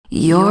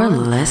You're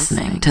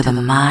listening to the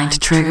Mind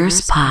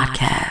Triggers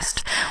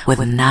podcast with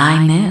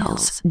 9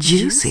 Nils,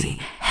 Juicy,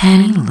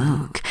 Henny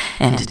Luke,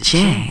 and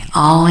Jay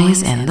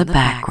always in the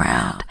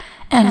background.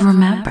 And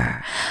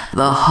remember,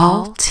 the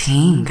whole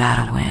team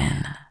gotta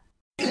win.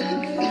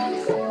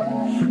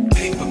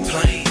 Paper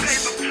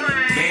planes,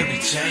 Mary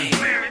Jane,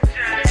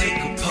 take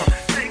a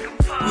puff,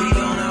 we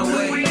on our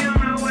way,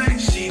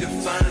 she the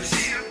finest,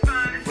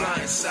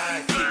 flying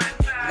sidekick,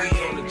 we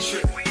on the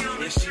trip,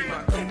 and she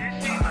my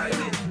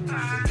co-pilot.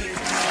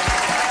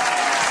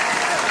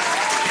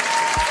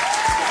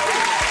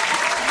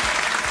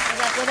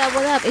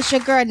 What up? It's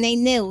your girl, Nate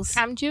Nils.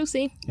 I'm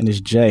Juicy. And it's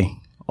Jay,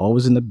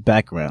 always in the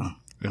background.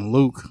 And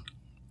Luke.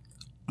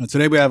 And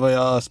today we have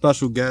a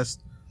special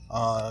guest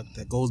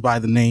that goes by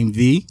the name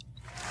V.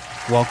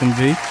 Welcome,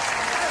 V.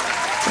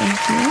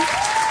 Thank you.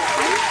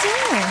 How you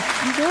doing?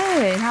 I'm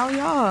good. How are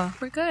y'all?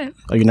 We're good.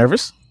 Are you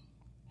nervous?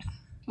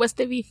 What's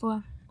the V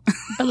for?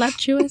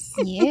 Voluptuous?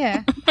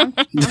 Yeah.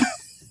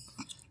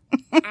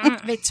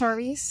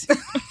 Victorious.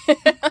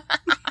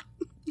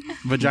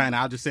 Vagina,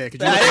 I'll just say it.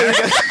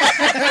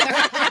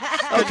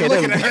 Okay,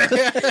 there we go.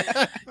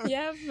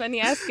 Yeah,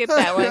 funny. I skipped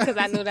that one because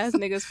I knew that's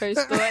niggas' first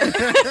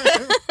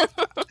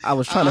thought. I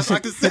was trying to I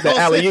could hit the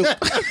alley-oop.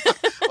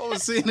 I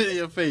was seeing it in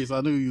your face.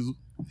 I knew you.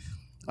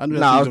 I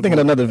was thinking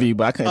another V,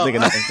 but I couldn't think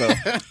of nothing, so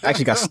I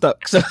actually got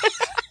stuck. So.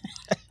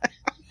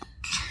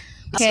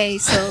 Okay,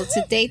 so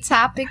today's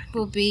topic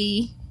will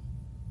be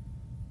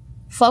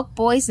fuck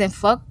boys and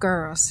fuck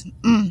girls.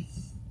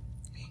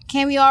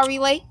 Can we all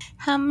relate?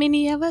 How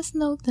many of us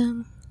know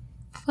them?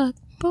 Fuck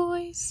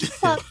boys.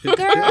 Fuck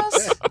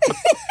girls.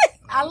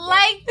 I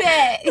like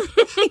that.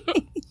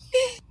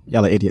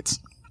 Y'all are idiots.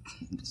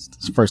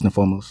 First and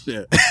foremost.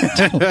 Yeah.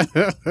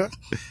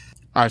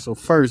 All right, so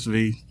first,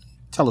 V,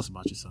 tell us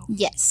about yourself.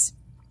 Yes.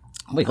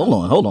 Wait, hold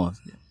on.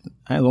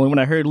 I was the only one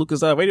I heard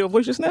Lucas' radio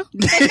voice just now.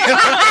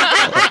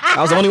 I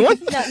was the only one?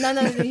 No,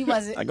 he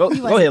wasn't. Go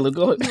ahead, Luke.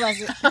 Go ahead. He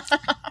wasn't.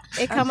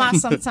 It come out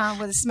sometime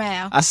with a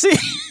smile. I see.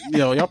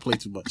 Yo, y'all play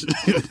too much.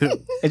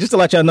 And just to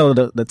let y'all know,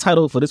 the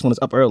title for this one is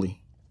up early.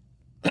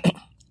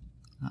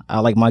 I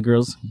like my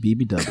girls,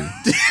 BBW.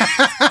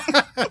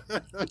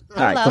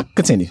 All right,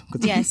 continue.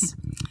 Yes.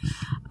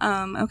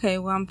 Okay,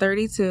 well, I'm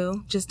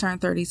 32. Just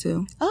turned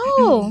 32.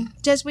 Oh,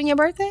 just when your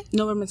birthday?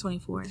 November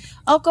 24th.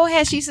 Oh, go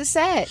ahead. She's a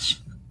Sag.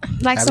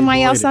 Like Happy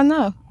somebody else I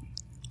know.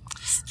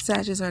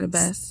 Sagittarius are the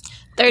best.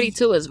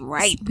 32 is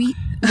right.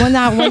 One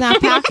of our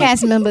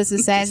podcast members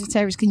is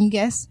Sagittarius. Can you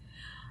guess?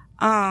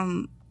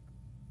 No.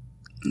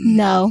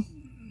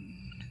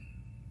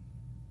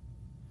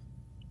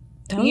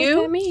 Don't You?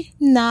 look at me.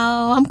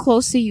 No, I'm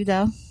close to you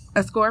though.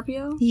 A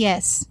Scorpio?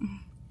 Yes.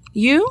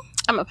 You?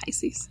 I'm a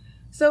Pisces.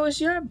 So it's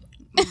your...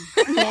 His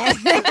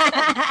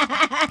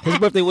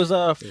birthday was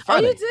Friday. Oh,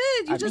 you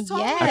did. You just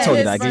told me. Yes. I told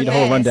you that. I gave you the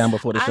whole Yes. rundown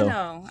before the show.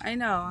 I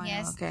know.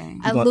 Yes. Okay.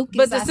 Luke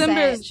is But our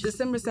Sag.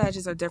 December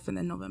Sagittarius are different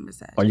than November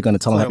Sagittarius. Are you going to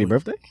tell him happy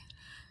birthday?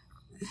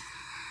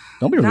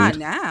 Don't be rude. Not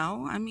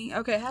now. I mean,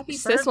 okay, happy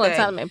Sis won't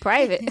tell him birthday. in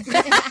private.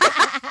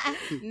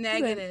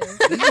 Negative.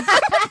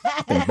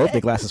 Them birthday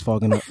glasses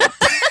fogging up.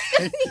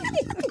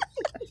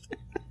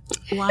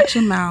 Watch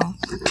your mouth.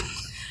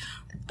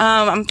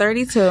 I'm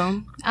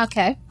 32.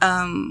 Okay.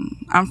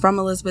 I'm from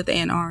Elizabeth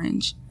and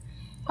Orange.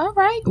 All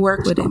right.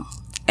 Work with it.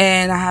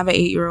 And I have an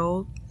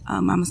 8-year-old.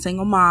 I'm a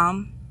single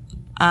mom.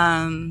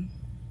 I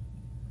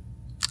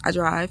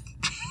drive.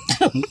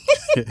 Now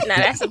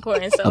that's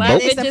important. So a A lot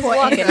of boat? It's bitches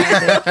important. walking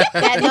out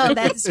there.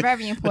 That's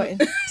very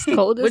important. It's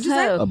cold as What'd you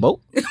say? hell. A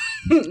boat?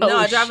 No,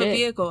 I drive shit. a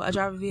vehicle.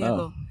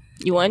 Oh.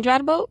 You want to drive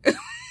the boat?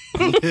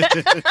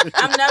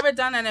 I've never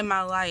done that in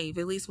my life,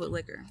 at least with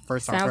liquor.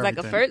 First time Sounds for like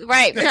a everything. first.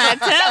 Right. I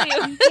tell you.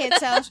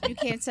 You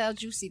can't tell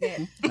Juicy that.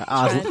 Her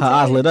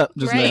eyes lit up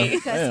just Right? now.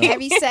 Because Damn.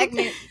 every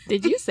segment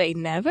Did you say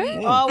never?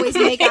 we always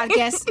make our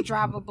guests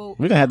drive a boat.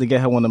 We're going to have to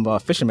get her one of them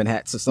fisherman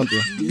hats or something.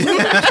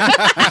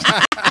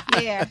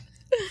 Yeah.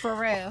 For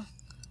real.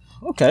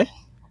 Okay.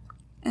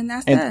 And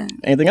that's that.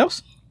 Anything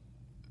else?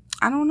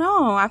 I don't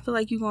know. I feel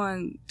like you're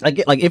going... Like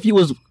if you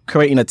was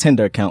creating a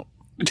Tinder account,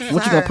 what you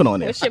going to put on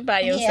there? What's your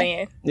bio Yeah.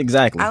 saying?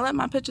 Exactly. I let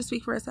my picture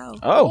speak for itself.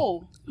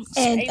 Oh,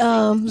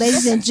 And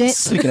ladies and gents,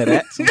 speaking of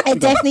that. I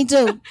definitely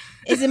do.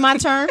 Is it my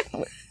turn?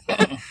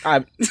 All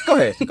right, go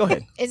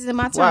ahead. Is it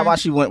my turn? Why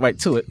she went right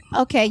to it?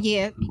 Okay,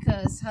 yeah,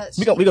 because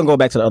We're going to go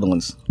back to the other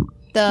ones.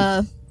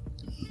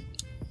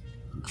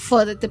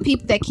 for the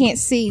people that can't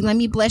see, let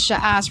me bless your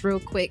eyes real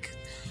quick.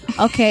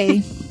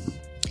 Okay.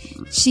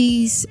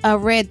 She's a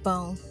red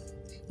bone.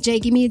 Jay,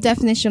 give me a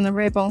definition of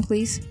red bone,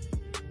 please.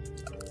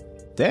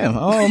 Damn.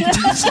 I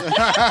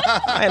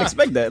didn't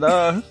expect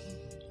that.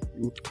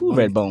 Who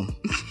red bone?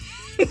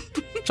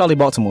 Charlie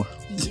Baltimore.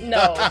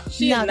 No,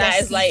 she's No, not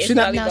that's- as light as she's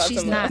not- Charlie no,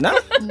 she's Baltimore.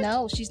 not. Nah.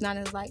 No, she's not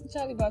as light.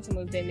 Charlie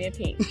Baltimore's been near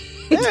pink.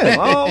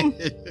 Damn.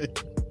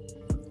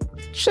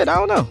 Shit, I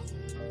don't know.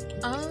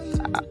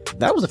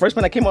 That was the first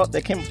one that came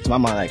to my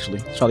mind,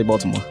 actually. Charlie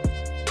Baltimore.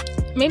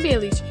 Maybe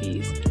Alicia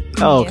Keys.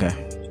 Oh, Yeah.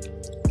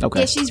 okay.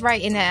 Yeah, she's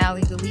right in the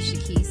alley with Alicia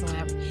Keys on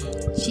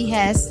her. She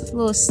has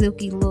little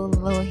silky little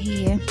little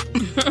hair,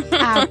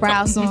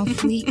 eyebrows on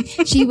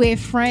fleek. She wear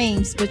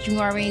frames, but you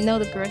already know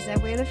the girls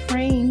that wear the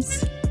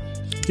frames.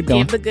 Keep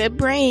going. Give the good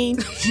brain.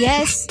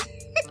 Yes.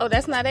 Oh,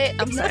 that's not it.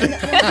 I'm sorry.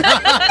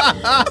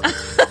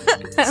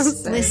 I'm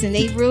sorry. Listen,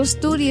 they real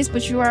studious,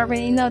 but you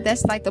already know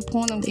that's like the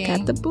porno game.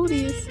 Got the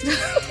booties.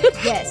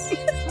 Yes.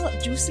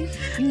 Look, Juicy.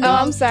 You know, Oh,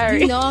 I'm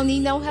sorry. You know I don't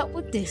need no help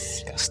with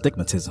this.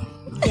 Stigmatism.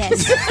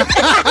 Yes. I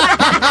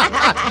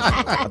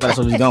thought that's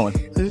where we going.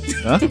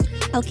 Huh?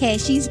 Okay,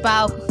 she's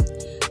about,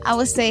 I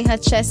would say her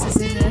chest is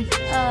in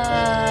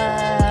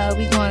the,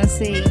 we gonna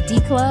say D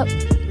club?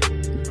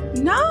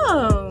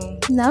 No.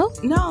 No?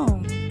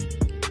 No.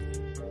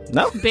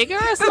 No? Bigger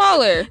or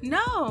smaller?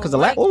 No. Because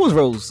what was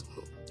Rose?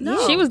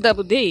 No. She was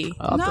double D.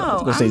 I No,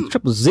 was going to say I'm-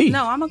 triple Z.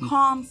 No, I'm a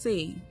calm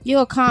C.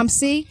 You're a calm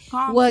C?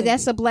 Calm Well, C.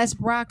 that's a blessed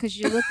bra because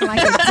you're looking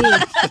like a D.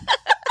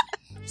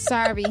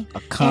 Sorry. A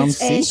calm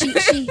and, C?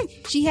 and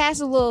she has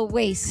a little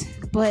waist,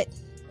 but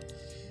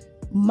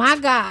my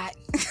God,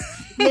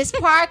 Miss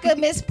Parker,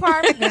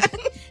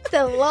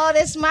 the Lord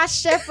is my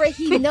shepherd.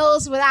 He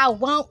knows what I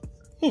want.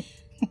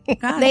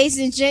 God. Ladies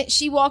and gents,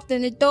 she walked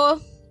in the door,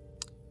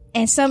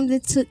 and something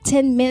took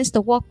 10 minutes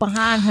to walk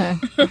behind her.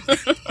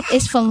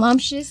 It's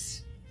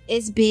voluptuous.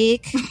 It's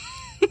big.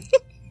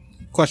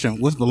 Question: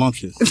 what's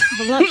voluptuous?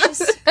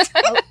 Voluptuous.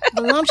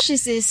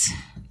 Voluptuous is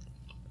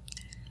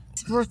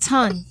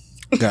rotund.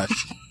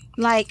 Gosh,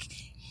 Like,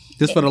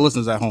 just for the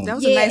listeners at home. That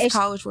was Yeah, a nice it's-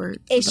 college word.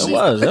 if It she,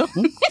 was, yeah.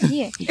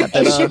 yeah.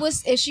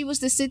 that, If she was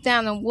to sit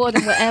down and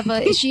water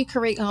whatever, she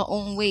create her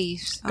own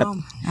waves.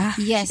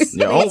 Yes.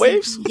 Your own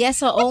waves? Yes,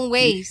 her own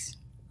waves.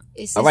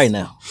 It's All right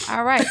now.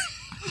 All right.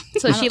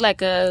 So she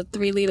like a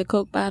 3-liter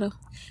Coke bottle.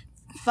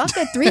 Fuck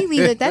a 3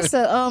 liter. That's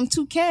a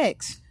 2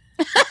 kegs.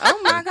 Oh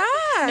my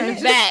God.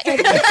 That.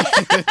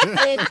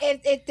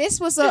 If this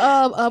was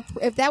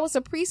if that was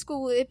a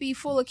preschool, it'd be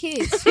full of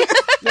kids.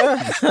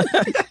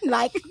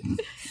 Like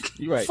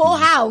You're right. full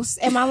house.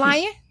 Am I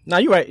lying? No,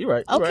 you're right. You're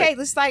right. You're Okay, right.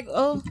 it's like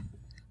a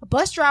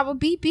bus driver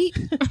beep beep.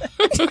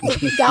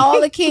 Got all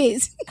the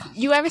kids.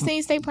 You ever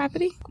seen State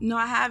Property? No,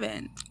 I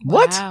haven't.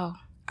 What? Wow.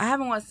 I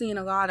haven't seen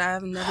a lot.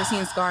 I've never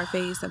seen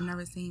Scarface. I've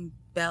never seen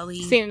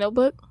Belly. Seen a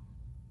Notebook?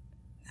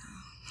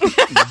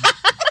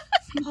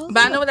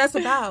 But I know what that's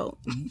about.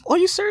 Are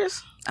you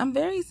serious? I'm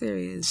very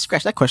serious.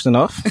 Scratch that question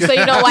off. So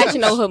you don't watch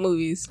no hood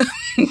movies?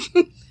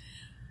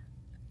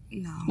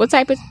 No. What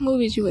type of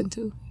movies you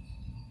into?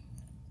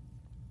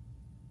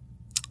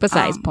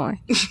 Besides porn.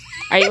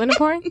 Are you into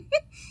porn?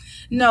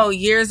 No,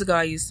 years ago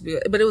I used to be,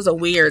 but it was a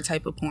weird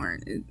type of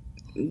porn.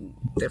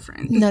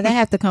 Different. No, they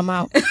have to come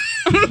out.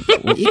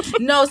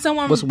 No,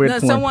 someone What's weird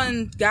porn?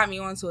 someone got me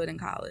onto it in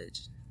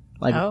college.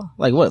 Like, Oh.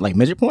 like what? Like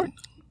midget porn?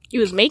 You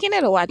was making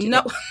it or watching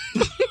No,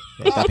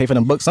 it? I pay for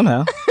them books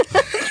somehow.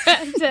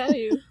 I tell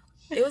you.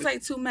 it was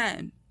like 2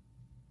 men.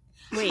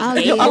 Wait, Oh,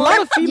 gay yeah. A porn?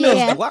 lot of females.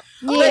 Yeah. What?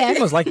 Yeah.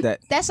 Females like that.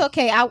 That's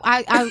okay.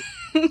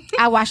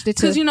 I watched it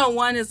too. Because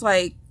one is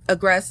like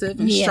aggressive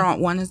and Yeah.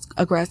 strong. One is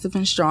aggressive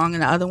and strong,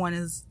 and the other one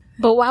is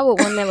But why would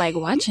women like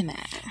watching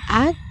that?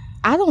 I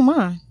don't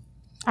mind.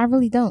 I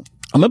really don't.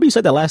 I remember you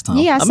said that last time.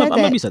 Yeah, I said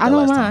remember that. you said I that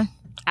don't last mind.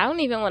 I don't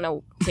even want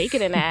to take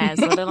it in the ass,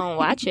 let alone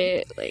watch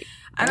it. Like,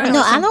 I don't know.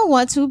 No, I don't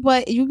want to,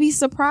 but you'll be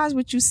surprised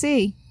what you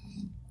see.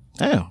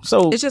 Damn.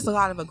 So, It's just a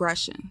lot of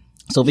aggression.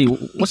 so V,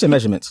 what's your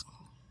measurements?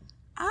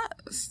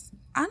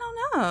 I don't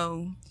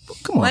know.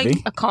 Come on, Like-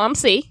 V. a calm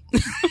C.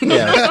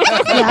 Yeah,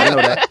 I know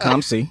that.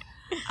 Calm C.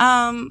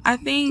 I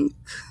think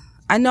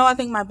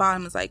my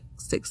bottom is like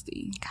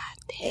 60.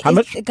 How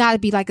much? It got to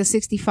be like a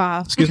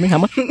 65. Excuse me. How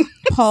much?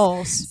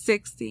 Pause.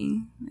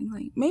 60.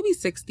 Like maybe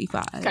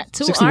 65 Got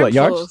 2 60 what,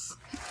 yards?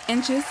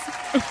 inches.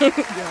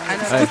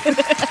 I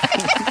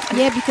know.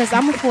 Yeah, because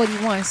I'm a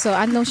 41, so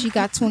I know she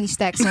got 20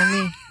 stacks on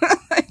me.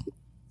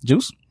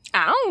 Juice?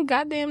 I don't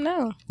goddamn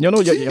know. You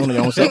don't know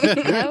your own self? I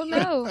don't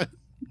know.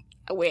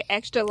 I wear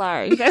extra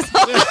large. That's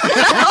all.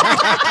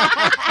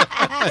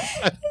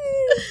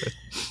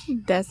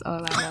 That's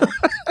all I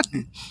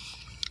know.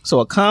 So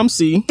a calm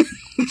C,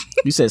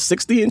 you said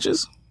 60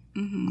 inches,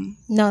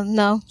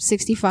 No,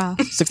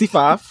 65.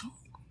 65,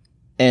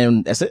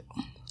 and that's it?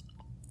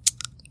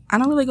 I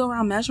don't really go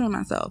around measuring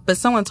myself, but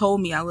someone told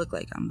me I look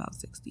like I'm about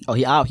 60. Oh,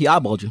 he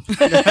eyeballed you. Was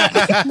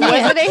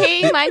it a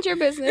he? Mind your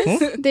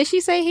business. Did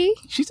she say he?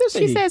 She said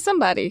She he. said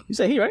somebody. You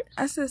said he, right?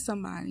 I said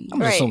somebody.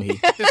 I'm Right. assuming he.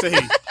 It's a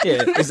he.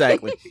 Yeah,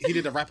 exactly. He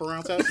did the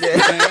wraparound test.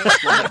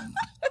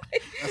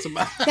 That's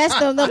about. That's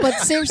no, but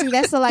seriously,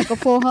 that's like a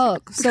full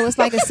hug. So it's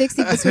like a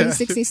 60 between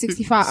 60 and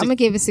 65. I'm going to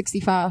give it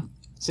 65.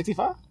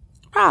 65?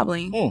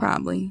 Probably. Mm.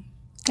 Probably.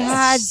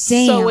 God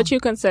damn. So what you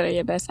consider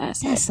your best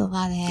asset? That's a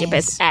lot of ass. Your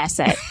best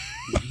asset.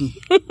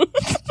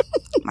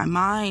 My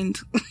mind.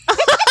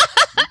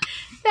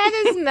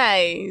 That is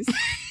nice.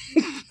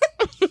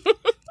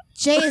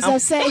 Jay is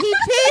upset. He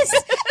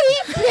pissed. He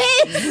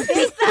pissed.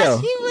 He thought Yo.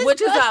 she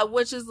was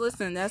Which is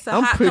listen, that's a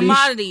I'm hot pretty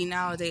commodity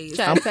nowadays.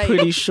 Try- I'm tell you.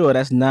 pretty sure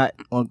that's not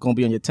going to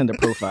be on your Tinder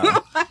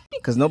profile.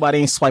 Because nobody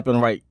ain't swiping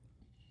right.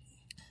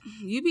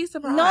 You'd be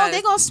surprised. No,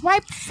 they're going to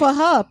swipe for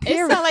her. It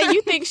Period. sounds like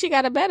you think she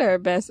got a better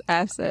best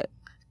asset.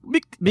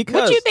 Because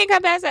What you think her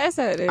best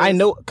asset is? I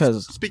know,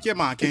 because Speak your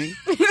mind, King.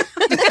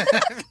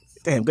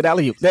 damn, good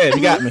alley-oop. There,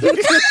 you got me.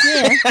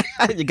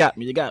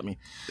 You got me.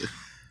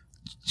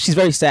 She's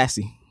very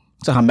sassy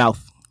to her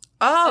mouth.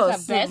 Oh,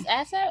 That's her best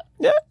asset?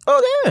 Yeah.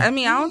 Oh yeah. I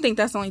mean, I don't think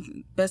that's the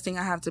only best thing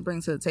I have to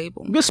bring to the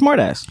table. You're a smart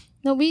ass.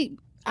 No,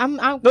 I'm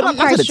not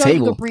quite to the sure you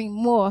table. could bring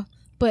more,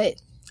 but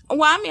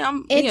Well, I mean,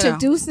 I'm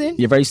introducing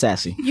You're very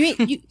sassy.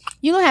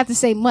 you don't have to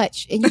say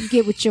much, and you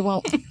get what you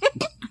want.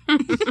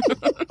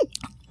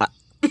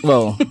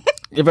 Well,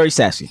 you're very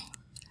sassy.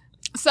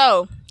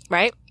 So,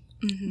 right?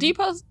 Do you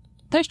post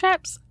thirst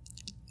traps?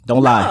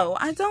 Don't lie. No,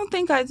 I don't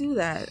think I do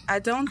that.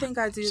 Goddamn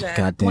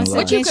Once lie.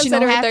 What you Yes, you consider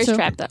don't a have thirst to.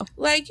 trap, though?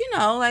 Like,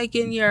 like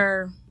in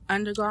your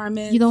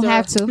undergarments. You don't or-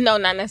 have to. No,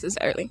 not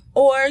necessarily.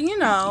 Or,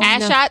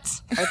 Ass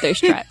shots or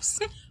thirst traps?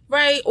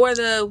 right. Or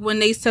when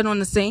they sit on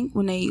the sink,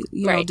 when they,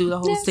 Right. do the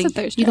whole Yeah, it's a sink.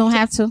 thirst You trap. don't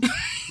have to.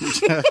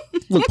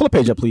 Look, pull a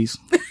page up, please.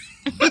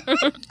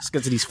 Let's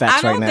get to these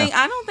facts right now.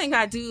 I don't think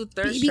I do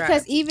thirst Because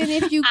traps. even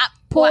if you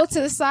pull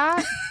to the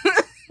side,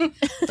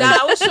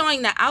 I was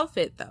showing the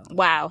outfit though.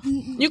 Wow.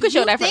 You can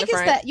show that from the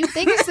front. You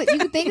think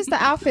it's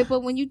the outfit, but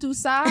when you do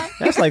side,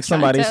 That's like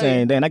somebody tell you.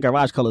 saying, "Damn, that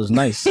garage color is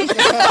nice."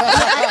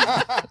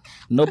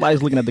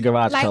 Nobody's looking at the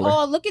garage like, color.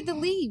 oh, look at the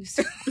leaves.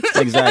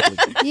 Exactly.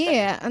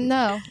 Yeah, I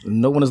know.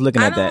 No one is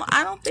looking I at that.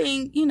 don't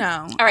think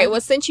All right. Well,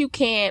 since you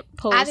can't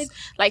post,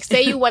 like,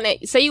 say you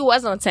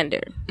was on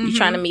Tinder, you're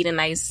trying to meet a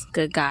nice,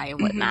 good guy and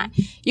whatnot.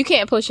 You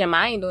can't post your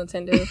mind on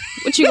Tinder.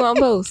 What you gonna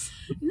post?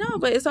 No,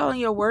 but it's all in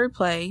your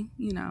wordplay.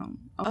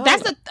 Oh.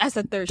 That's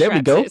a thirst There trap.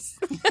 we go. sis.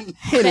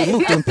 Henny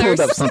Luke and pulled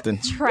up something.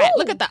 Trap.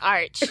 Look at the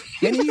arch.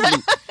 Henny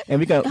Luke. And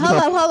we got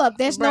Hold up.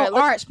 There's Bruh, no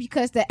look- arch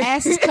because the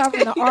ass is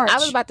covering the arch. I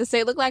was about to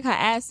say, look like her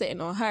ass sitting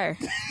on her.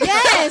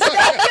 Yes,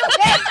 thank you.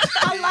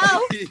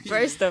 Hello.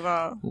 First of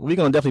all, we're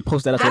gonna definitely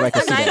post that up so I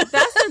can see that.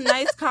 That's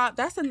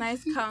a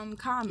nice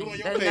comment.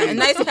 your A page.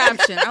 nice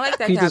caption. I like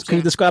that Can you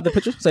caption. describe the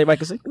picture so everybody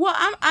can see? Well,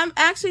 I'm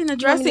actually in the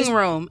dressing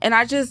room, and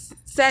I just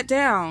sat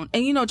down.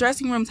 And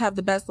dressing rooms have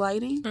the best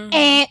lighting.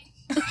 And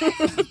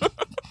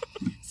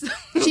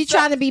she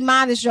trying to be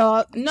modest,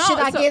 y'all. No, Should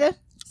I so- get her?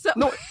 So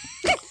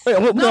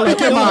Wait, we're no, gonna it let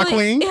you has, know.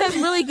 really, it has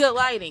really good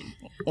lighting.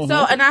 Mm-hmm.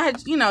 So, and I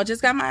had,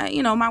 just got my,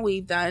 my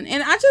weave done,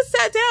 and I just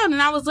sat down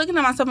and I was looking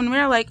at myself in the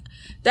mirror like,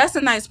 that's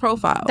a nice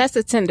profile. that's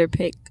a Tinder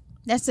pic.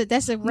 That's a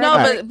no,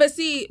 regular. but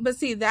see,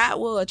 that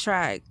will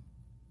attract.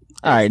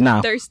 All right,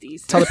 now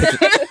Thirsties. tell the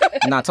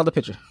picture. Tell the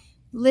picture.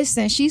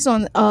 Listen, she's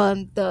on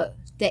the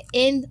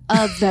end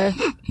of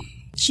the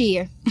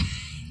chair,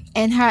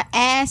 and her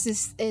ass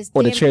is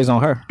Or the damn- chair's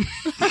on her.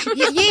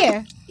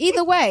 Yeah,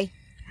 either way.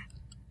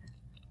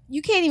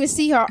 You can't even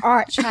see her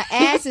arch. Her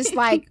ass is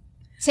like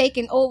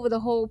taking over the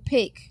whole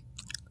pic.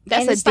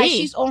 That's and a it's like D.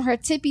 she's on her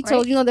tippy toes.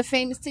 Right? You know the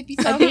famous tippy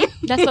toe? A D?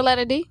 That's the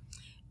letter D.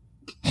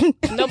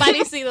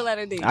 Nobody see the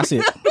letter D. I see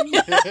it. Oh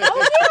yeah,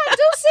 I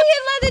do see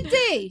it letter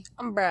D.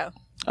 Bro.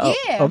 Oh,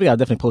 Yeah. Oh, we gotta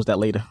definitely post that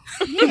later.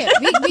 Yeah,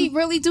 we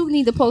really do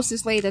need to post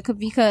this later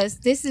because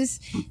that's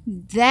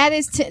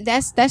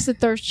the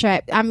thirst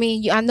trap. I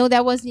mean, I know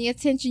that wasn't your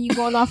intention. You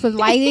going off of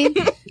lighting,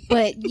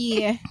 but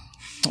yeah.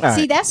 All right.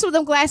 See, that's what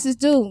them glasses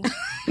do.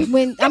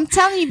 When I'm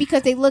telling you,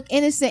 because they look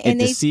innocent It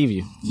and they deceive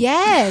you.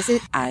 yes,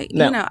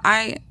 No.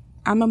 I'm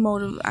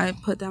I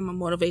put them a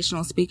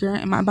motivational speaker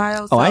in my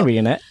bio. Oh, I ain't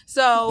reading that.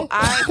 So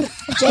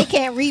Jay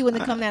can't read when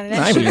it come down to No, I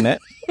that ain't shit. reading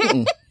that.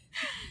 Mm-mm.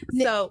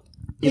 so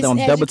Either I'm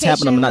It's double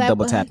tapping or I'm not education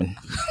double level.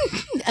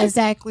 tapping.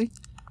 Exactly.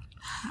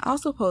 I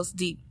also post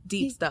deep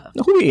stuff.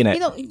 Who reading that? He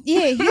don't.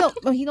 Yeah,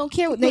 he don't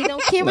care. They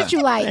don't care what you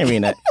I ain't like.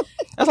 reading that.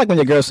 That's like when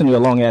your girl send you a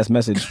long ass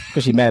message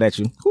because she mad at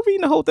you. Who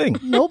reading the whole thing?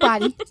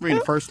 Nobody.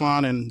 Read the first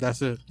line and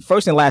that's it.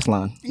 First and last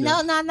line.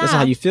 No. That's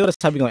how you feel. That's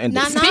how we gonna end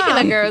Nah, it. nah. Speaking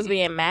of girls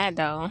being mad,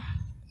 though,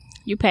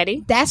 you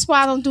petty? That's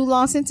why I don't do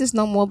long sentences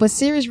no more. But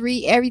Sirius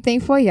read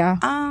everything for y'all.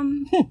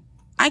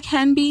 I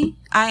can be.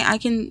 I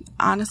can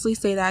honestly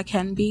say that I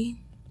can be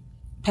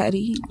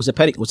petty. What's the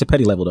petty? What's the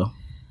petty level though?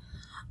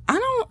 I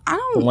don't.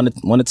 From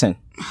 1 to 10.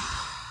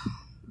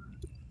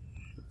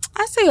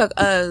 I say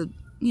a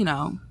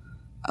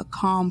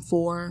calm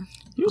 4.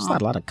 You just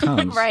not a lot of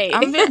cons. Right.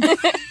 I'm very,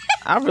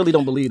 I really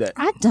don't believe that.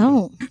 I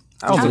don't.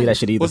 I don't believe that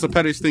shit either. What's the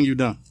pettiest thing you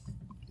done?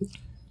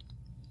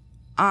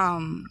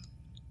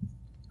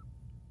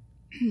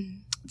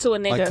 To a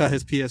nigga. Like cut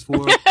his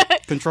PS4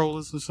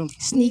 controllers or something?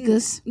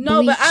 Sneakers.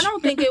 no, but I bleach,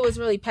 don't think it was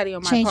really petty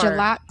on my change part. your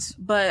locks.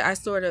 But I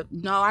sort of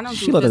I don't.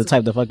 She do looked at the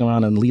physical- type to fuck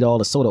around and lead all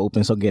the soda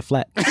open so it get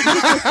flat. That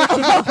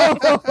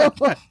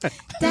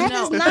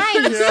is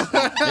nice.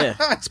 Yeah,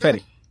 it's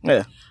petty.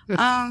 Yeah.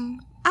 I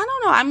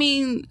don't know. I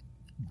mean,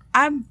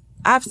 I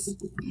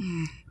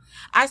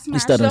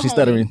smashed stuttering, the she's homie.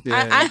 stuttering.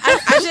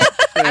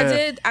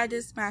 I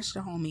did smash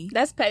the homie.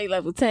 That's petty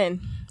level 10.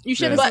 You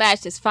should have Yeah.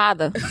 smashed his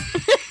father.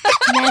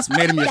 That's,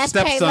 Made him your that's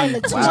pay stepson.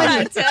 level Wow. 20.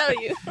 I tell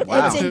you.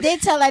 Wow. They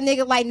tell that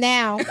nigga like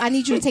now, I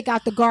need you to take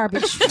out the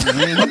garbage.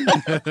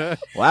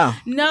 Wow.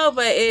 No,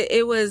 but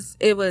it was.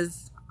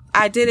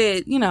 I did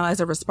it, as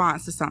a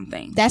response to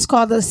something. That's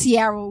called the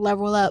Sierra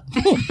level up.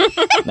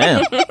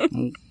 Damn.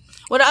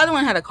 Well, the other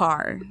one had a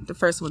car. The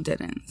first one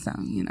didn't. So,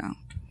 you know.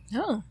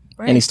 Oh,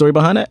 right. Any story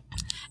behind that?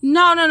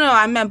 No.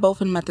 I met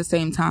both of them at the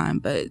same time,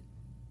 but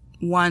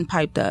one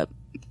piped up.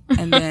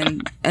 And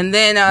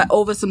then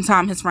over some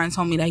time, his friend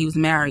told me that he was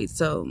married.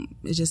 So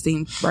it just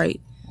seemed right.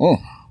 Oh,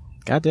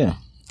 goddamn.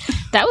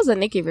 That was a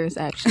Nicki verse,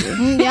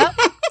 actually. Yep.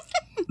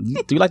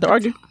 Do you like to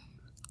argue?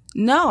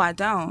 No, I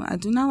don't. I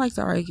do not like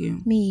to argue.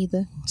 Me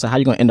either. So how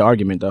you gonna end the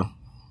argument though?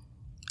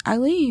 I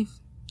leave.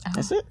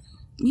 That's it.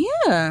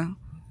 Yeah.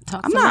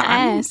 Talk I'm to not. my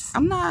ass.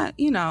 I'm not.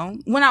 You know,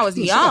 when I was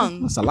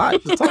young. That's a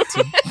lot to talk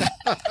to.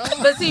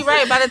 But see,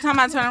 right by the time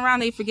I turn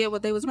around, they forget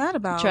what they was mad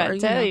about. Try or, to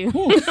tell you.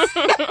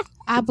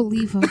 I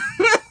believe her.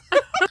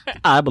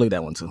 I believe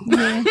that one too.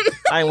 Yeah.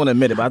 I ain't want to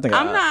admit it, but I think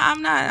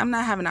I'm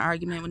not having an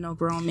argument with no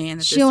grown man.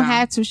 At She this don't time.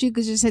 have to. She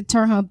could just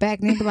turn her back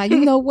and be like,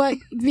 you know what,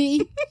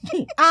 V?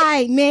 All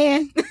right,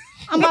 man.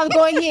 I'm about to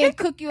go in here and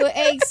cook you an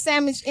egg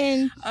sandwich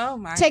and Oh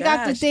my! take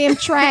out the gosh. damn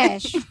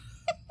trash.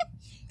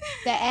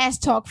 That ass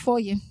talk for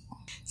you.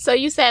 So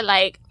you said,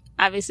 like,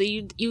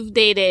 obviously you've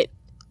dated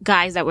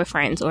guys that were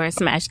friends or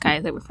smashed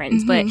guys that were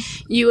friends, but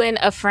you and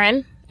a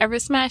friend ever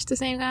smashed the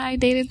same guy,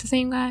 dated the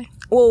same guy?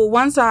 Well,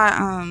 once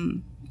I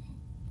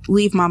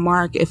leave my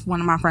mark, if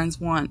one of my friends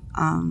want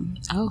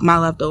my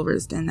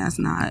leftovers, then that's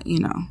not,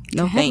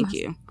 no thank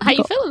you. How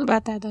you feeling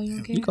about that, though? You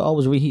don't care? you can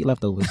always reheat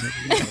leftovers.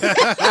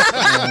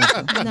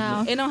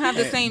 No. It don't have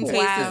the same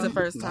taste as the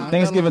first time.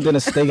 Thanksgiving dinner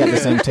steak got the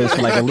same taste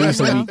for like at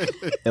least a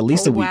week. At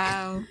least a week.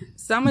 Wow.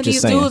 Some of Just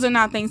these saying. dudes are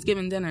not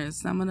Thanksgiving dinners.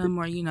 Some of them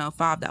are,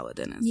 $5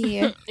 dinners.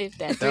 Yeah. If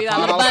that That $3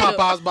 $5 bundle.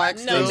 Popeyes back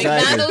No, still.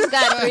 Exactly. McDonald's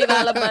got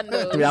 $3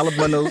 bundles. $3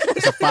 bundles.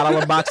 It's a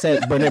 $5 box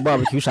at Burnett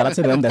Barbecue. Shout out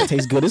to them. That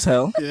tastes good as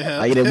hell. Yeah.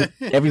 I eat it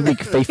every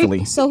week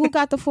faithfully. So who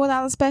got the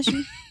 $4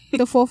 special?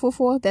 The 4 for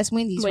 $4? That's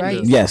Wendy's, right?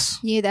 Wendy's. Yes.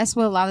 Yeah, that's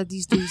what a lot of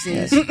these dudes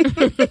is.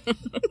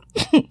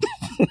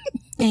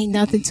 Ain't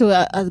nothing to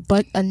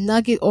a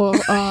nugget or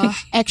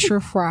extra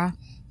fry.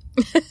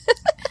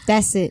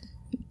 That's it.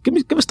 Give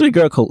us 3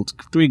 girl codes.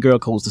 3 girl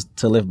codes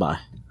to live by.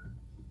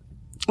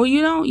 Well,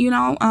 you don't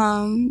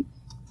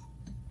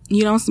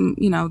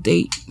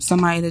date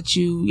somebody that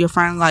your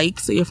friend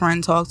likes or your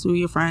friend talks to,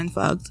 your friend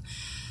fucks,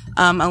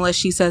 unless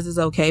she says it's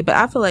okay. But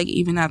I feel like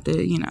even after,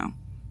 you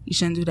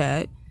shouldn't do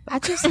that. I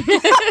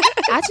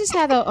just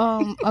had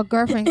a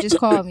girlfriend just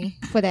call me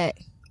for that.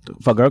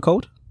 For girl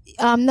code?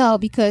 No,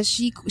 because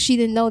she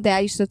didn't know that I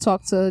used to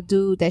talk to a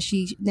dude that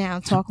she now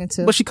talking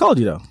to. But she called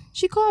you though.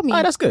 She called me. All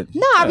right, that's good.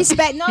 No, I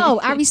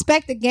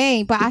respect the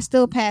game, but I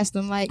still passed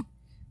them. Like,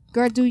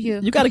 girl, do you?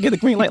 You got to get the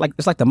green light. Like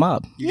it's like the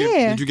mob.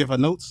 Yeah. Did you give her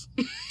notes?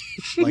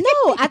 Like,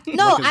 I like didn't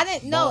know.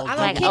 balls I don't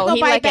like, kick oh,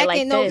 he nobody like it back like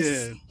in notes.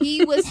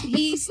 this.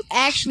 He's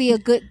actually a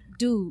good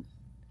dude.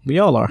 We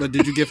all are. But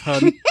did you give her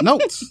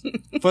notes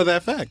for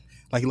that fact?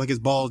 Like his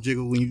balls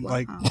jiggle when you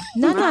like.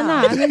 No.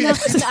 I mean, no,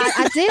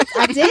 I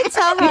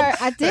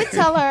did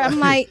tell her. I'm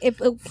like,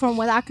 from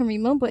what I can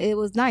remember, it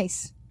was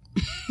nice,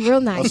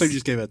 real nice. Also, you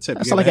just gave her a tip.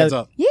 That's You gave like her a heads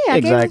up. Yeah, I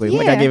gave- Exactly.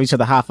 Like I gave each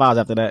other high fives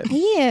after that.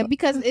 Yeah,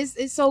 because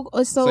it's so.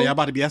 So y'all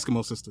about to be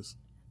Eskimo sisters.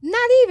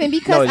 Not even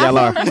because No, y'all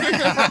I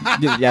are.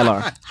 feel- Y'all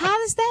are. How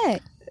does that?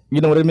 You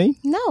know what I mean?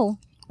 No.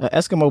 An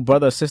Eskimo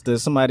brother or sister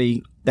is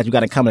somebody that you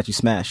got in common that you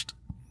smashed.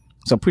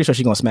 So I'm pretty sure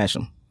she's gonna smash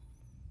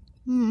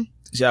them.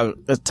 So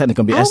it's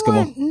technically gonna be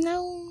Eskimo.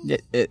 No. Yeah,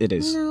 it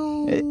is.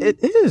 No.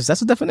 It is. That's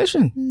the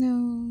definition.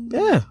 No.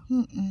 Yeah.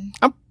 You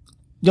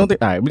don't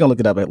think? All right, we're gonna look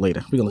it up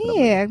later. We're gonna look it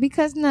up. Yeah,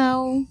 because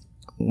no.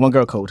 One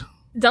girl code.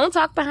 Don't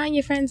talk behind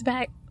your friend's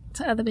back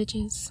to other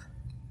bitches.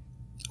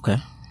 Okay.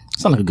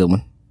 Sound like a good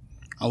one.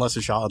 Unless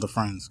it's y'all other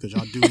friends, because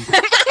y'all do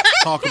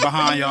talk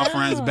behind y'all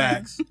friends'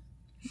 backs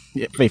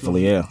Yeah,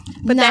 faithfully. Yeah.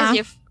 But Nah. that's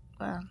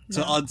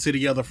your... to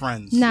the other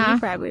friends. Nah. You're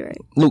probably right.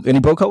 Luke, any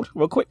bro code?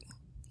 Real quick.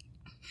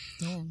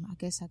 Damn, I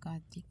guess I got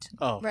dick too.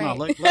 Oh, Right. no,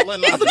 let I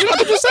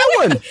thought you said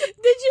one. Did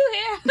you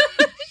hear?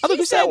 I thought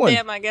you said one.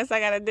 Damn, I guess I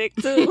got a dick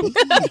too.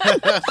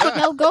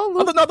 No, go I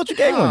Luke. thought you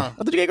gave one. I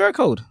thought you gave girl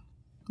code.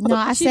 No,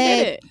 I She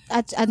said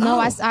did I know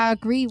I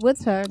agreed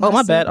with her. Oh, I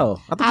my said- bad. Oh,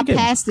 I thought I you gave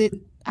one. passed it.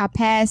 I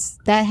passed.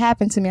 That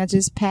happened to me. I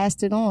just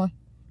passed it on.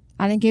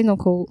 I didn't get no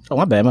code. Oh,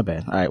 my bad. All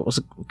right, what's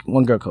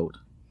one girl code?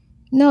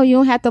 No, you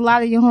don't have to lie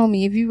to your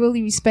homie. If you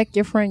really respect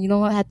your friend, you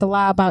don't have to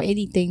lie about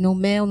anything. No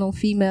male, no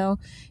female.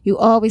 You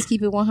always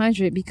keep it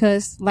 100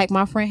 because, like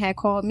my friend had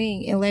called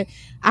me, and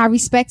I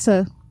respect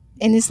her.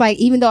 And it's like,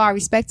 even though I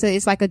respect her,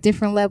 it's like a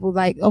different level.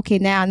 Like, okay,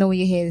 now I know where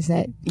your head is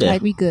at. Yeah.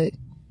 Like, we good.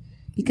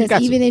 Because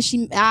Got even you.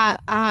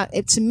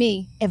 if to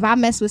me, if I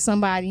mess with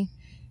somebody,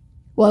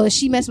 well, if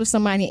she messed with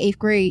somebody in 8th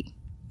grade,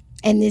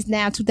 and it's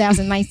now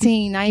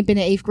 2019, I ain't been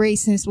in 8th grade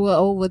since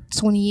over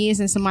 20 years,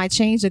 and somebody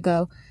changed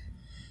ago.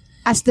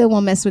 I still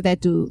won't mess with that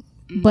dude.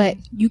 But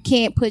you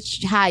can't put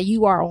how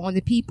you are on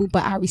the people,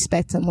 but I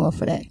respect him more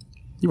for that.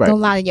 You're right. Don't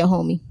lie to your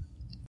homie.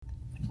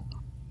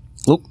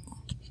 Luke.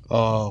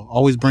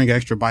 Always bring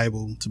extra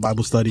Bible to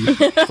Bible study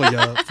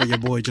for your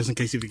boy, just in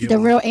case you forget. The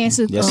one. real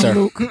answer, Yes, sir.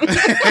 Luke.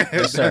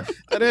 Yes, sir.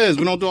 That is.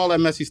 We don't do all that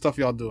messy stuff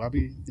y'all do.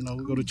 We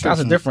go to church. Guys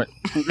are different.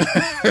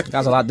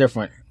 Guys are a lot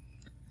different.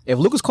 If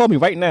Lucas called me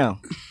right now,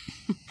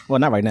 Well,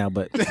 not right now,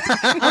 but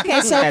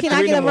Okay, so At can I 3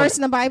 in get a the verse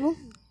in the Bible?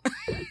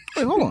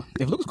 wait, hold on.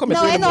 If Lucas called me,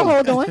 No, at 3 in ain't the no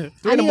morning, hold on.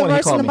 3 I in the need a morning, he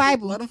verse in called the me.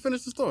 Bible. Let him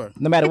finish the story.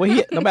 No matter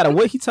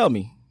what he tell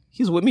me,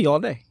 he's with me all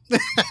day.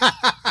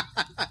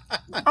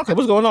 Okay,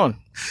 what's going on?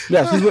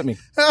 Yes, he's with me.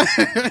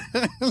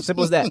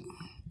 Simple as that.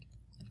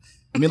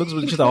 Me and Lucas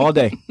was just all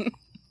day.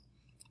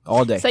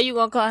 All day. So you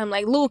gonna call him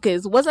like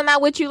Lucas? Wasn't I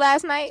with you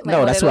last night? Like No,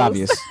 one that's of too those?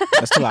 obvious.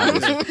 That's too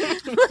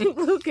obvious. Like,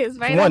 Lucas,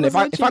 right? One, was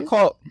with if I you.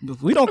 call,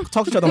 we don't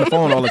talk to each other on the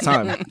phone all the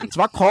time. So if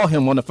I call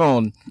him on the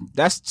phone,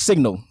 that's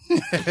signal.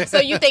 So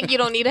you think you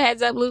don't need a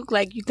heads up, Luke?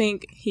 Like you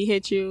think he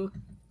hit you?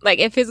 Like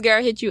if his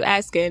girl hit you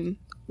asking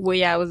where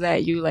y'all was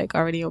at, you like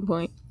already on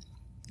point?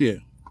 Yeah.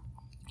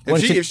 When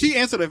If she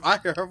answered, if I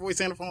hear her voice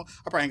on the phone,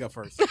 I probably hang up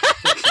first.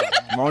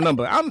 Wrong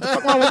number. I'm you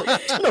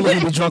know, we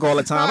be drunk all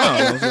the time. I don't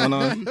know what's going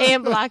on.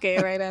 And block it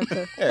right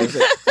after. Yeah,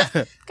 that's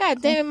it. God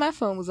damn it, my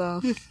phone was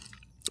off.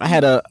 I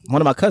had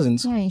one of my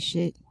cousins. That ain't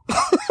shit.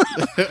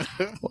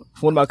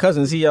 One of my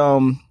cousins. He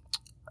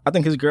I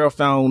think his girl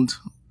found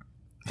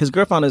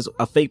is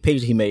a fake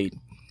page he made,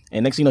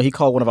 and next thing you know, he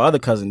called one of our other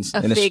cousins.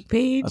 A fake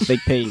page. A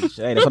fake page.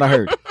 Hey, that's what I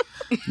heard.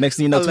 Next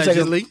thing you know,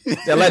 Allegedly. 2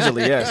 seconds.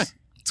 Allegedly, yes.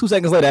 2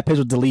 seconds later, that page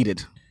was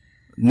deleted.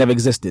 Never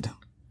existed.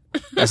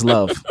 That's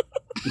love.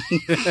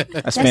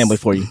 That's family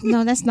for you.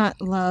 No, that's not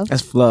love.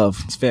 That's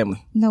love. It's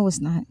family. No, it's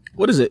not.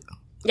 What is it?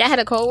 Y'all had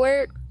a code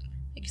word?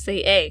 Like you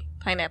say, hey,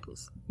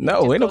 pineapples.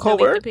 No, Just ain't no go code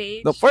delete word. the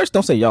page? No, first,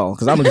 don't say y'all,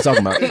 because I know what you're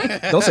talking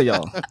about. Don't say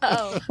y'all.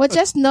 Oh, Well,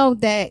 just know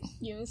that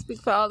you didn't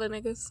speak for all the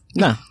niggas?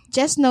 Nah,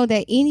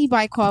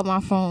 anybody call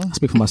my phone I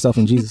speak for myself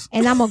and Jesus.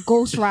 and I'm a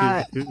ghost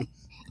ride.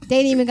 They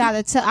ain't even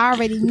gotta tell. I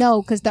already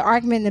know because the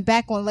argument in the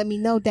back gonna let me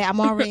know that I'm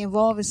already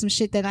involved in some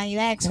shit that I ain't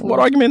asked for. What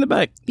argument in the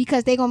back?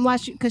 Because they gonna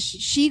watch. Because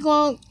she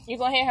gonna. You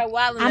gonna hear her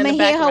wilding I'm in gonna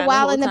the hear her background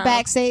while the in the whole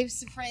back say,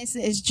 for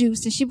instance, it's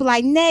Juice, and she be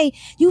like, "Nay,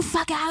 you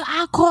fucking,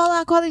 I'll call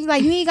her." Be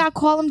like, "You ain't gotta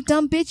call them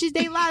dumb bitches.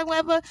 They lie,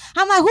 whatever."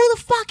 I'm like, "Who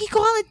the fuck he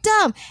calling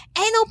dumb?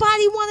 Ain't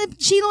nobody want to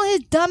cheat on his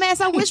dumb ass.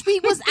 I wish we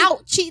was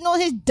out cheating on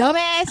his dumb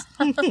ass.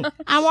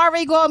 I'm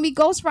already gonna be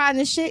ghost riding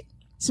and shit.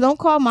 So don't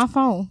call my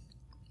phone.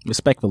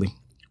 Respectfully.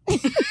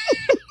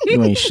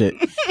 You ain't shit.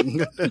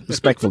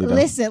 Respectfully, though.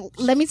 Listen,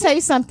 let me tell you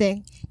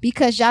something.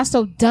 Because y'all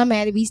so dumb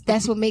at it,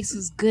 that's what makes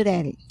us good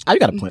at it. Oh, you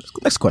got a point.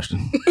 Next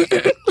question.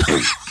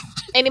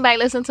 Anybody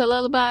listen to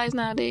lullabies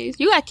nowadays?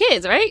 You got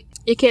kids, right?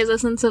 Your kids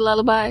listen to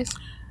lullabies?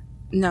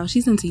 No,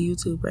 she's into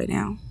YouTube right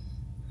now.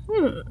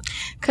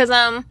 Cause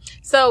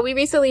so we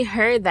recently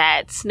heard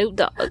that Snoop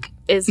Dogg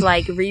is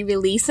like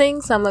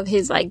re-releasing some of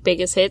his like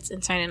biggest hits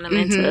and turning them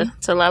into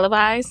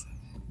lullabies.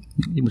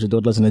 You want your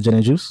daughter listen to Gin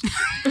and Juice?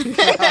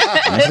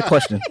 That's the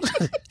question.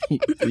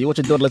 You want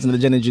your daughter listen to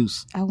Gin and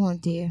Juice? I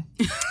won't dare.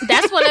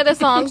 That's one of the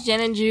songs, Gin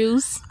and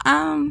Juice.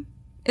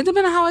 It depends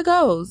on how it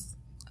goes.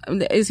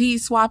 Is he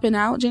swapping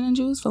out gin and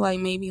juice for like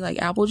maybe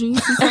like apple juice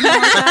or something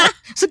like that?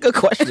 It's a good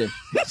question.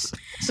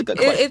 It's a good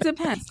question. It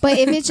depends. But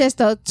if it's just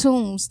the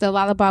tunes, the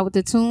lullaby with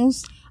the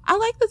tunes, I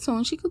like the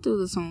tune. She could do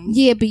the tune.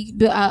 yeah,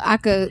 I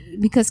could,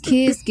 because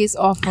kids gets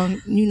off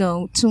on,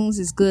 tunes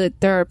is good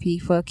therapy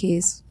for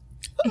kids.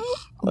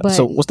 But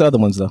So what's the other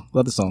ones though?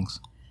 What other songs?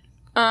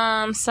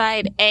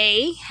 Side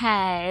A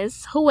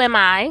has Who Am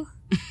I?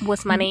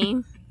 What's My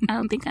Name? I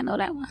don't think I know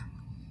that one.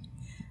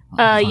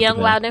 Young,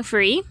 Wild and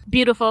Free.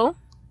 Beautiful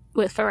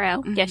with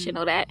Pharrell. Yes, you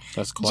know that.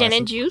 That's classic. Gin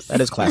and Juice. That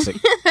is classic.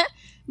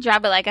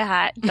 Drop It Like a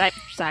Hot. Drop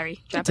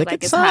Take It Like your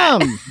It's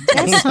Hot. time.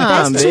 that's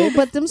Time, true. babe.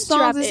 But them songs,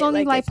 Drop it's it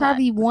only like like it's hot.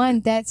 probably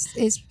one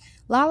is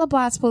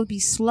lullaby's supposed to be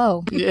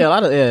slow. Yeah, a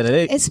lot of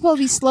they, It's supposed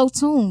to be slow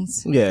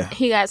tunes. yeah.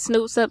 He got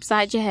Snoop's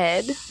Upside Your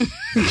Head.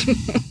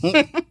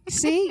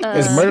 See,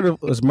 Is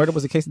murder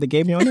was the case that they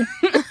gave me on there?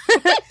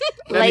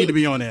 That need to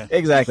be on there.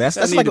 Exactly. That's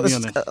That like need to be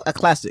on there. a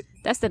classic.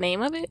 That's the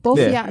name of it? both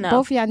Yeah. of y'all, No.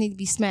 both of y'all need to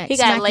be smacked. He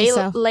got Smack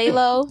yourself. Lay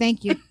Low.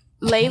 Thank you.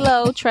 Lay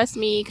Low, Trust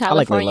Me, like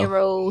California Lay Low.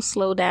 Roll,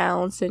 Slow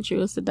Down,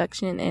 Sensual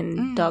Seduction,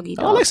 and Doggy I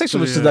Dog. don't like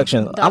sexual Yeah.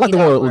 seduction. I like the Doggy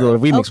one Dog with the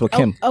remix with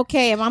Kim.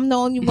 Okay, if I'm the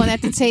only one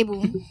at the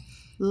table,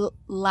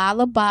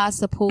 lullaby's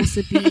supposed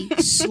to be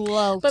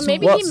slow. But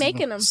maybe Well, he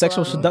making them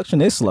Sexual slow.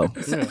 seduction is slow.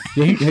 Have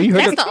you heard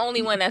That's that? the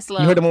only one that's slow.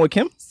 You heard the one with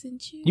Kim?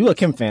 Sensual. You a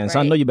Kim fan, so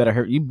I Right. know you better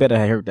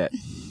have heard that.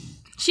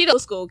 She the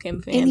old school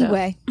Kim fan.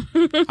 Anyway,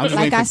 I'm just like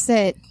waiting I for-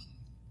 said,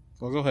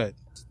 Well, go ahead.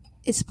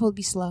 it's supposed to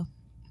be slow.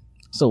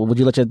 So would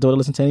you let your daughter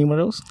listen to any one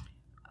of those?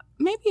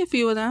 Maybe a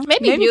few of them.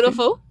 Maybe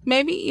Beautiful.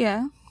 Maybe,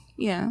 yeah.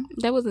 Yeah.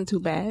 That wasn't too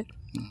bad.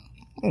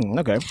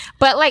 Okay.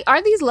 But like,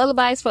 are these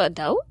lullabies for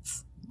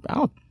adults? I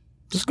don't.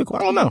 Just good. I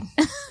don't know.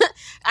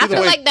 I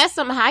feel way. like that's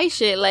some high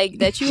shit. Like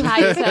that you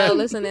high as hell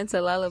listening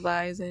to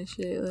lullabies and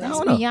shit. Like, I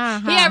don't know.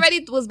 Beyond he high.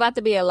 already was about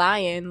to be a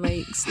lion,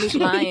 like Snoop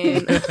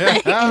Lion.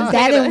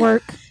 That didn't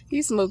work.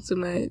 He smoked too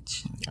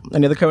much.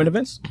 Any other current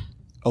events?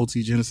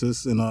 OT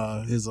Genesis and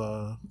his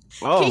Oh,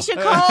 Keisha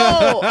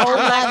Cole. Oh my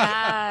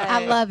god.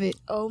 I love it.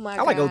 Oh my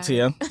I like god.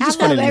 OTM.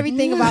 I love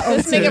everything about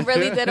This OT. nigga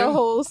really did a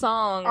whole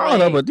song. I don't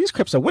know, but these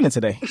Crips are winning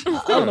today.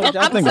 I don't know what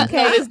y'all thinking.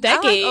 Okay, this I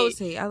decade. like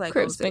OT. I like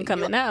Crips OT. been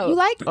coming out. You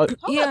like? Oh,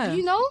 Hold yeah. up,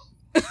 you know?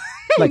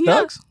 like Yeah.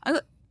 thugs?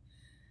 I-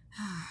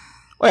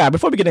 Oh yeah.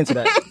 Before we get into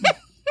that,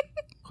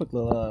 quick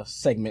little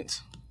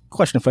segment.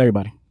 Question for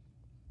everybody.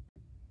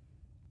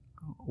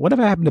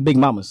 Whatever happened to Big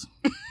Mamas?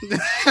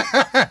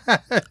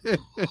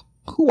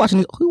 Who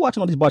watching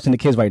all these Bartender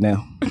Kids right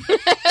now?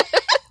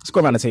 Let's go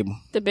around the table.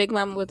 The big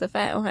mama with the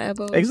fat on her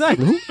elbows.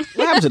 Exactly.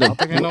 What happened to them? I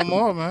think ain't no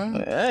more, man.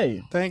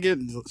 Hey. Thank it.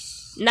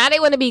 Now they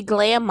want to be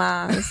glam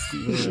moms.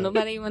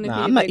 Nobody want to be.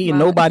 I'm not eating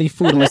nobody's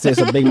food unless there's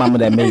a Big Mama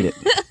that made it.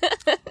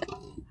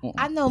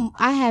 I know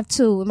I have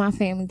two in my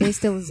family. They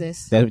still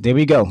exist. There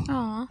we go.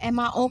 Aw. And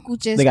my uncle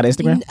just They got an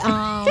Instagram?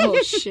 Oh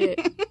shit.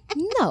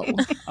 No.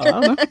 I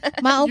don't know.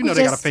 My uncle You know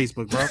they got a just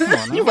Facebook, bro. Come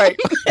on, now. You're right.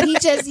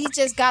 he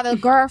just got a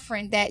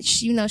girlfriend that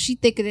she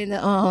thicker than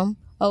the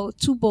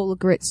 2 bowl of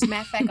grits.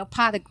 Matter of fact, a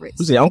pot of grits.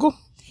 Who's your uncle?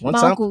 One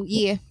My time. uncle,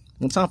 yeah.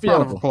 One time for your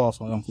Round of uncle. applause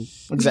for my uncle.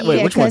 Exactly. Yeah,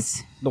 Wait, which one?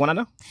 'cause- The one I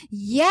know?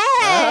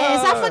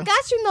 Yes, I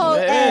forgot you know.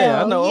 Yeah,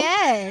 L. I know.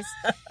 Yes,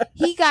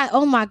 he got.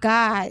 Oh my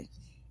god,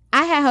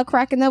 I had her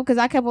cracking up because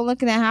I kept on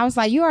looking at her. I was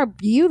like, "You are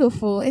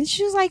beautiful," and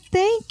she was like,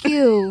 "Thank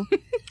you."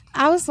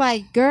 I was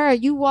like, "Girl,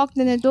 you walked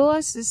in the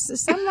door,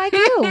 something like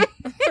you."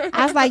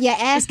 I was like, "Your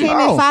ass came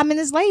Oh. in 5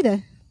 minutes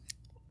later."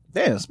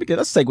 Damn, speaking,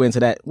 let's segue into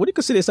that. What do you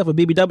consider yourself a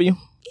BBW?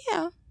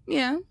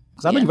 Yeah.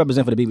 Because I know you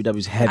represent for the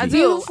BBWs heavy. I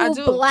do.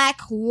 Beautiful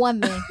black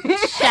woman.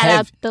 Shout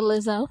out to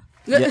Lizzo.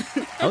 Yeah.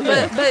 Oh,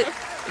 yeah.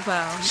 But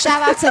well,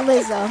 Shout out to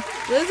Lizzo.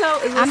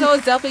 Lizzo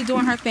is definitely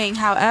doing her thing.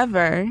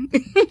 However,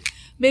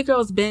 Big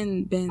Girl's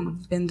been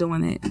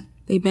doing it.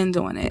 They've been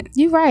doing it,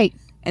 You're right.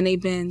 and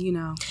they've been, you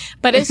know.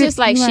 But it's just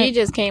like she Right.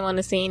 just came on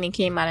the scene and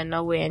came out of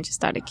nowhere and just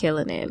started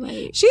killing it.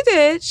 Like She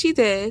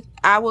did.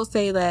 I will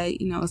say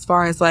that, you know, as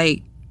far as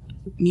like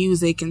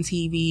music and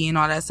TV and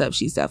all that stuff,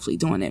 she's definitely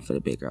doing it for the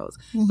big girls.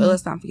 But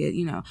let's not forget,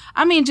 you know,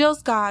 I mean, Jill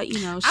Scott, you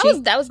know,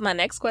 that was my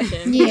next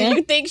question. Yeah. Do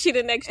you think she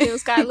the next Jill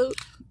Scott, Luke?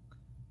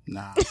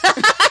 Nah.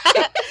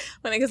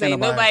 When niggas Ain't ain't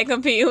nobody- nobody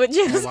competing with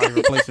Jill Scott. Nobody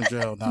replacing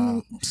Jill.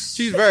 Nah.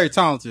 She's very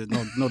talented.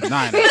 No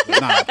denying that.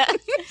 But nah.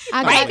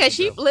 I Right, got- because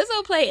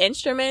Lizzo play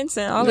instruments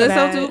and all of Lizzo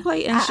that. do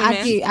play I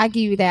instruments. give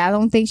you that. I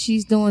don't think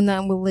she's doing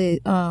nothing with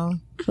it.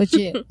 With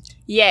you.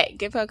 Yeah,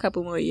 give her a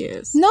couple more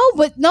years. No,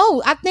 but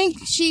no, I think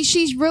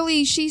she's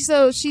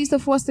the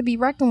force to be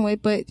reckoned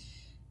with. But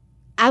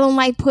I don't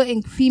like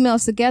putting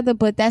females together.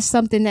 But that's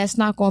something that's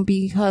not going to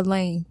be her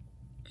lane.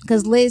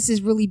 Because Liz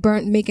is really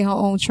burnt making her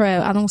own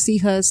trail. I don't see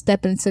her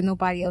stepping into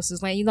nobody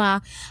else's lane. You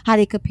know how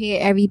they compare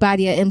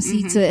everybody, a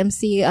MC to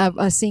MC,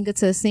 a singer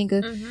to a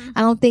singer.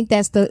 I don't think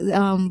that's the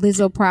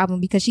Lizzo problem,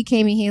 because she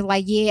came in here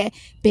like, yeah,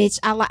 bitch,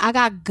 I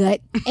got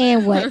gut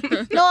and what?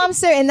 No, I'm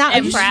serious.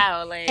 And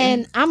proud. Like,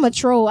 And I'm a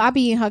troll. I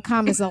be in her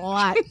comments a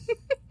lot.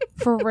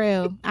 For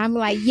real. I'm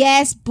like,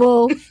 yes,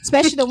 boo.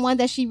 Especially the one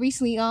that she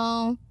recently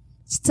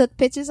took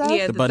pictures of.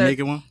 Yeah, The butt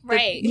naked one?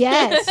 right.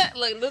 Yes.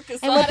 Look, Lucas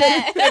And saw with the-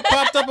 that. It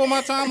popped up on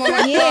my timeline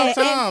like Yeah,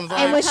 5 times.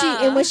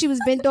 and when she was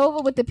bent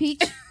over with the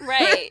peach,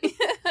 Right.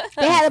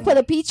 they had to put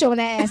a peach on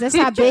her ass. That's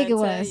how big it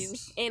Trying to tell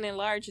was. you. And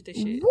enlarge the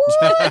shit.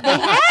 What? They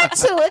had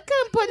to. It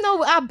couldn't put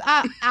no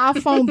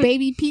iPhone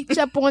baby peach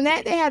up on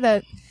that. They had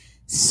to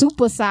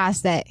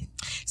supersize that.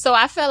 So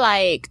I feel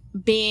like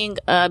being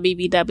a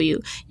BBW,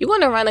 you're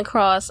going to run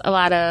across a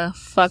lot of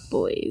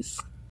fuckboys.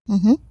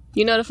 Mm-hmm.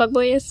 You know what a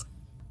fuckboy is?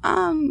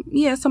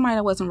 yeah, somebody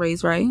that wasn't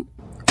raised right.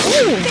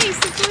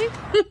 Basically.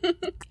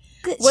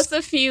 What's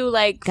a few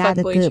like Got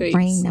a fuckboy good traits?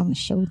 brain on the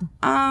shoulder.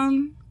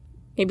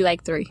 Maybe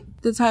like 3.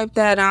 The type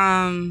that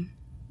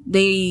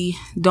they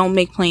don't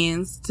make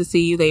plans to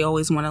see you. They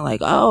always want to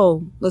like,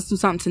 oh, let's do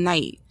something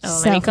tonight.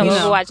 Oh, let me come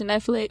Selfish. over watching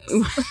Netflix.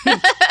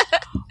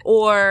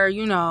 Or,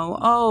 you know,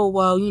 oh,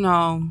 well, you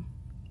know,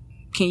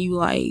 can you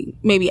like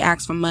maybe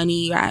ask for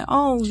money? Right?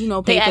 Oh, you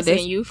know, pay They for asking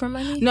this. you for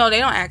money? No, they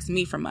don't ask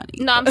me for money.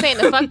 No, I'm saying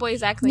the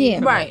fuckboys asking you Yeah.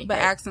 for Right, money. but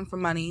asking for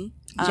money.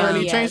 I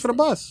need Yeah. change for the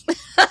bus.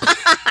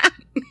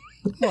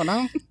 Come on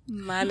now.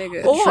 My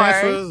nigga. Or-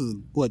 Transfers,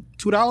 what,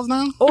 $2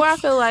 now? Or I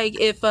feel like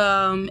if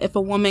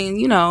a woman,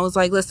 you know, is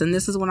like, listen,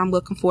 this is what I'm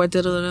looking for,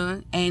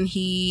 da-da-da, and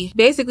he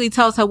basically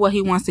tells her what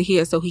he wants to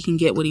hear so he can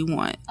get what he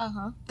wants.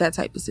 That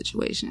type of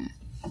situation.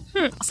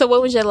 So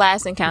what was your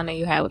last encounter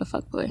you had with a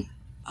fuckboy?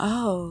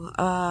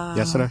 Oh,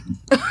 Yesterday?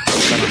 it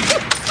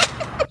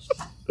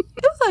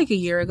was like a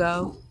year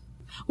ago.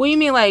 What do you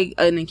mean, like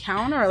an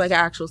encounter or like an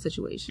actual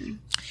situation?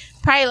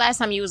 Probably last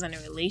time you was in a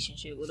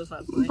relationship with a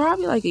fuckboy.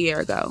 Probably like a year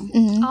ago.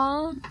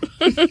 Oh.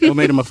 What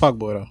made him a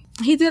fuckboy, though?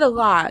 He did a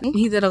lot.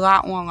 He did a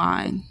lot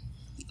online.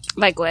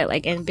 Like what?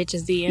 Like in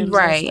bitches' DMs?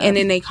 Right. And And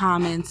then they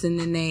comments and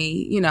then they,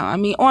 you know, I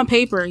mean, on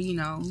paper, you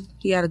know,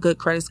 he had a good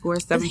credit score,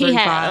 he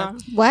 735.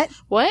 had, What?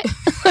 what?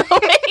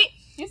 Wait,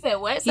 you said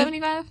what?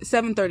 75?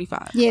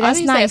 735. Yeah, I that's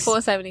thought you nice. said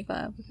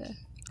 475. Okay.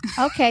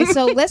 Okay,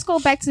 so let's go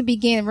back to the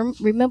beginning.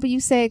 Remember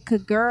you said,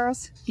 could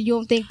girls? You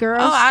don't think girls?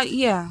 Oh, I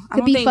Could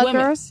don't be think fuck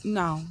women. girls?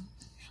 No.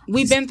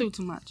 We've been through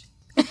too much.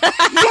 Oh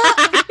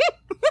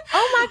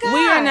my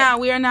God.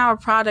 We are now a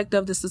product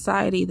of the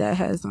society that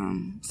has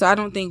so I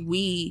don't think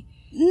we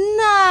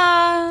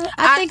Nah,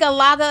 I think a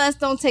lot of us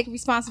don't take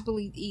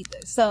responsibility either.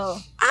 So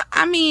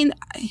I mean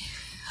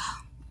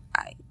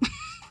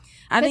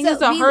I think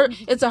It's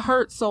it's a- a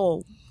hurt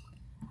soul.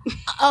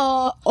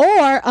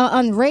 or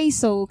unraised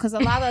soul, because a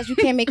lot of us, you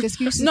can't make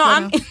excuses. No, for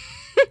I'm. them.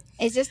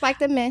 It's just like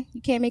the men.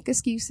 You can't make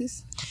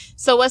excuses.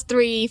 So what's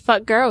 3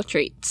 fuck girl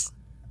treats?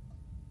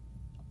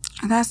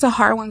 That's a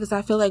hard one because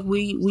I feel like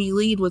we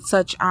lead with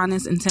such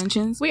honest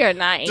intentions. We are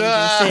not angels.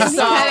 Duh. sis. We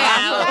Cut it not.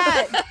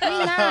 out. We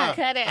not.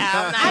 Cut it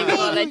out. I'm not even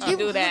gonna let you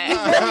do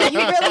that. You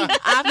really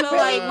I feel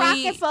really like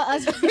rocking for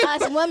us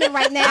women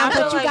right now, I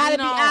feel but you like, gotta you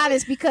be know-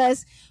 honest,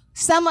 because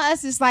some of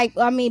us is like,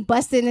 I mean,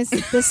 busting is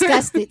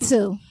disgusted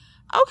too.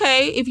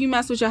 okay, if you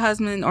mess with your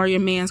husband or your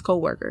man's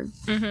coworker.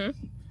 Mm-hmm.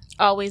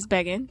 Always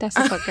begging. That's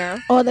a fuck girl.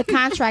 Or the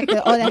contractor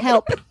or the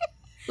help.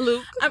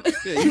 Luke. Yeah,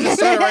 you just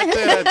said it right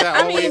there. That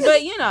I mean, always.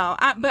 but you know,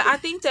 I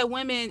think that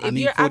women, I if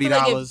need you're, I feel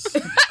like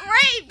 $40.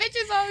 Right.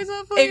 Bitches always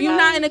want $40. if you're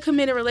not in a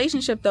committed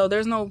relationship, though,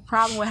 there's no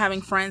problem with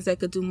having friends that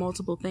could do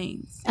multiple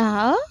things.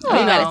 Oh. you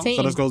got know. a team.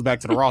 So this goes back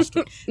to the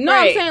roster. No,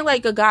 Right. I'm saying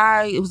like a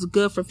guy, it was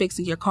good for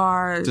fixing your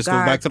car. Just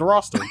guy, goes back to the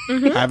roster.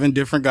 Having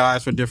different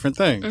guys for different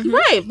things.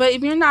 right. But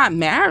if you're not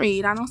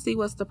married, I don't see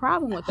what's the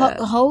problem with that.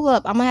 Hold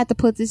up. I'm gonna have to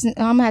put this in,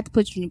 I'm gonna have to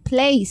put you in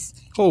place.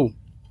 Who?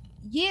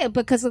 Yeah,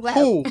 because of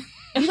Who?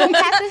 you don't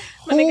have to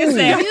My nigga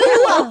said,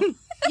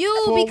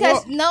 you For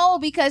because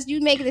what? because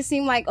you making it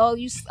seem like, oh,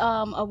 you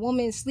a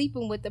woman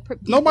sleeping with the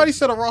Nobody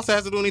said a roster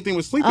has to do anything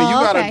with sleeping. Oh, You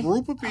got okay. a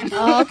group of people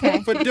Oh,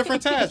 okay. for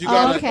different tasks. You Oh,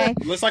 got okay.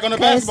 Looks like on the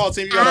basketball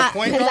team, you got a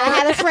point guard. Because I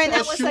had a friend that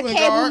was a shooting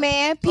cable guard,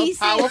 man, a PC,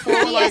 power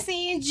forward, like-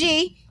 PSE, and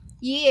G.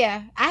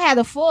 Yeah, I had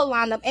a full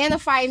lineup and a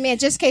fireman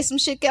just in case some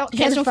shit catch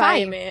catch on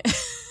fire. fireman.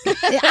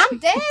 I'm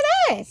dead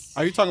ass.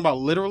 Are you talking about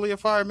literally a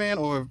fireman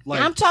or like?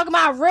 I'm talking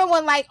about a real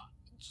one, like.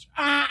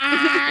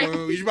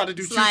 or you about to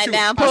do Slide choo-choo?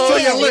 down, I saw pull.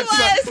 your He lips.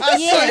 I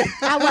Yeah,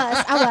 saw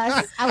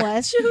I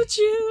was. Choo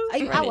choo.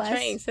 I Running was.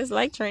 trains. It's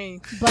like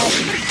trains. But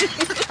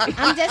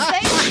I'm just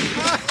saying.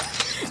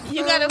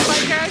 You got a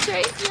fuck girl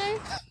trait, Jay?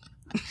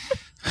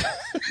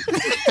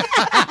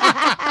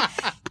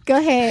 Go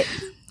ahead.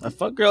 A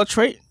fuck girl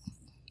trait?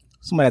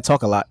 Somebody that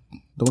talk a lot.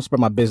 Don't spread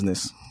my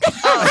business.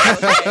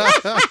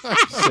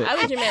 I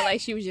thought you meant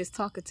like she was just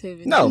talkative.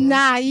 and- No.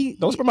 Nah, you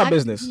Don't spread my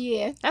business.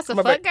 Yeah, That's a I'm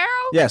a fuck girl?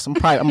 Yes, I'm a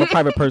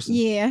private person.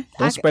 yeah.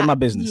 Don't spread my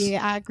business.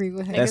 Yeah, I agree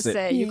with her. Nigga That's it.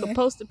 said you Yeah. could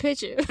post a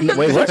picture.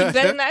 Wait, what? You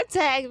better not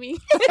tag me.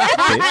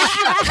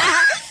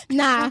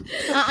 Nah,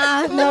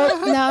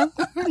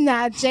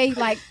 nah. Jay,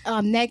 like,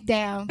 neck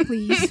down,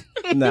 please.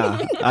 Nah,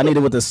 I need it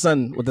with the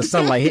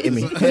sunlight hitting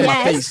me in my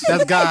Yes. face.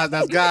 That's God.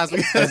 That's God's.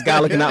 That's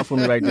God looking out for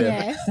me right there.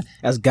 Yes.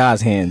 That's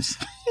God's hands.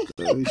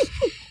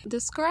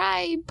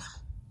 Describe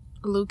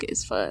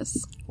Lucas for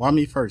us. Why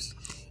me first?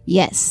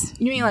 Yes.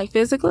 You mean like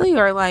physically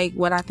or like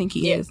what I think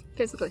he is?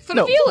 Physically. For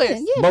No. the viewers.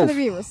 Yeah, Both. for the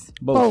viewers.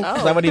 Both.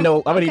 'Cause I already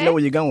know. I already Okay. know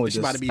where you're going with She's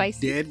about to this. be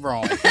Spicy. dead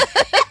wrong.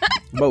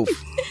 Both.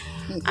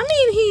 I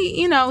mean,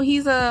 he, you know,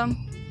 he's a,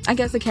 I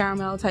guess a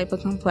caramel type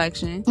of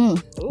complexion.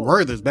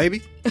 Werther's,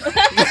 baby.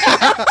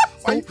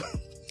 Why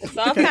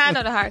Soft kind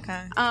or the hard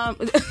kind?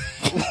 you-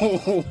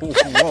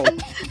 Whoa.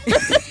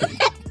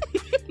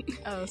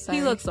 Oh, sorry.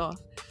 He looks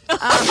soft.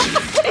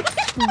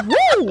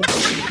 Woo!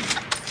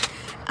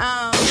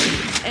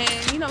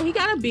 And you know, he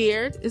got a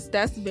beard.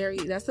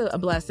 That's a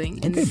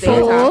blessing in this day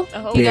Full. and time.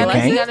 A whole He Beard got,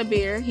 gang? he got a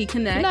beard. He You're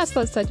connects. not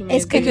supposed to touch a It's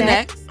man's It beard.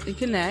 connect. connects. It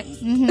connects.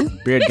 Mm-hmm.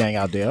 Beard gang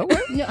out there.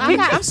 No,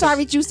 I'm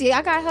sorry, Juicy.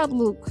 I gotta help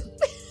Luke.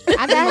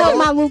 I gotta help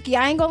my Lukey.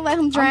 I ain't gonna let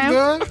him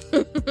drown.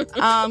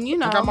 I'm good. You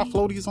know, I got my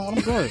floaties on.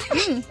 I'm good.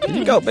 There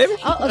you go, baby.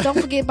 Oh, don't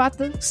forget about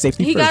the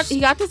Safety he first.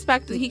 got the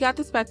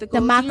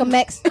spectacles. Malcolm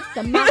X,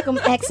 the Malcolm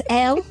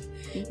XL.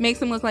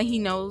 Makes him look like he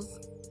knows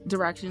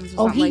directions.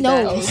 Or Oh, something he like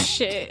knows. Oh,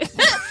 shit.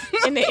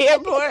 In the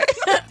airport.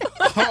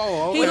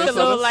 Oh, He okay. looks The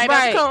little so- light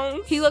right. up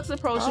cones. He looks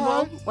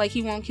approachable, like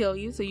he won't kill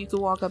you, so you could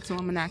walk up to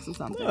him and ask him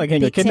something. Like,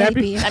 can you Big kidnap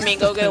teddy you? bear. I mean,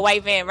 go get a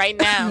white van right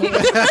now.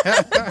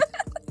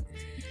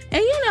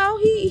 And you know,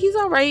 he's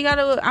alright. He got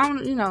a, I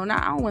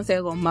don't want to say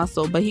a little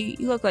muscle, but he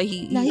looked like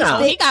he. No, he's Nah.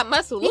 Oh, big. he got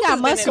muscle. He got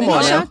Lucas muscle. been in Come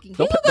on the now. chunky.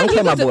 Don't look play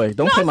like my he boy. could-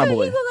 Don't play my He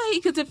boy. looked like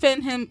he could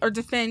defend him or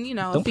defend, you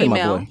know, a Don't play my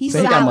female. boy. He's Say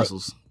he got solid.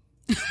 muscles.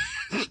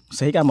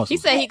 Say he got muscles. He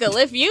said he could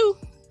lift you.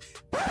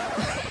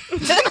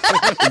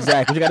 Exactly.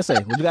 What you gotta say?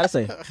 What you gotta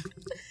say?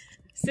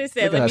 Sis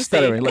said, Look at let her me see.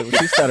 stuttering. Look,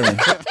 she's stuttering.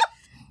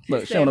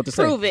 Look, she don't know what to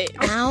say. Prove it.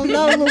 I don't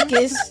know,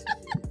 Lucas.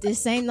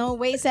 This ain't no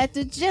weights at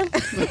the gym.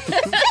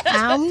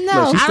 I don't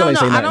know. Look, she I still don't ain't know.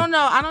 say I nothing. don't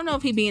know. I don't know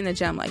if he be in the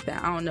gym like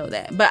that. I don't know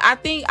that. But I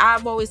think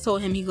I've always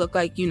told him he looked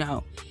like, you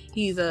know,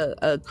 he's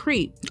a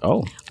creep.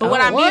 Oh, But what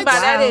Oh, I mean what? by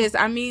that Wow. is,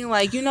 I mean,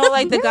 like, you know,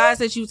 like the guys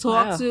that you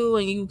talk Wow. to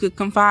and you could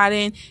confide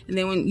in, and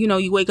then when, you know,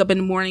 you wake up in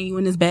the morning, you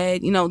in his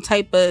bed, you know,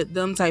 type of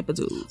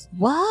dudes.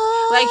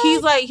 What? Like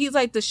he's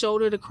like the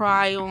shoulder to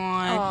cry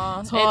on.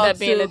 Aw, talk end up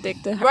being to.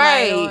 addicted.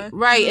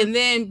 Right. And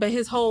then, but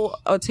his whole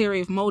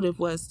ulterior motive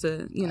was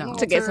to, you know,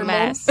 To get some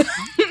ass.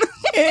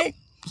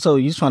 so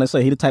you trying to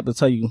say he the type to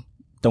tell you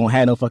don't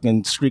have no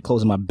fucking street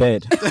clothes in my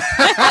bed?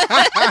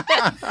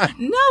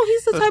 No,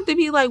 he's the type to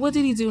be like, what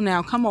did he do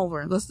now? Come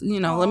over. Let's, you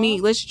know,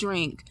 let's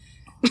drink.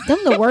 Them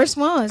the worst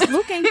ones.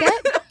 Luke ain't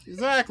that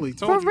Exactly.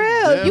 for Told real.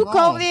 dead You go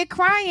wrong. over there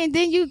crying,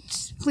 then you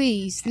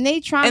please. And they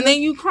trying And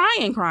then you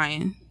crying.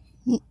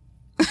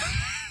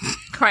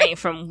 Crying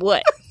from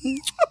what?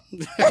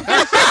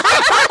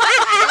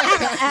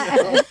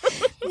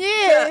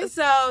 Yeah.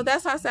 So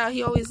that's how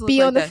he always looked Be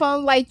like on the that.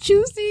 phone like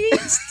Juicy.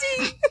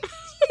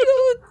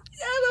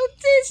 I don't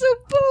take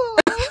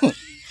some.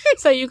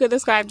 So you could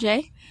describe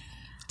Jay?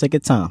 Take your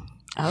time.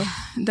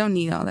 Don't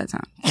need all that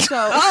time. So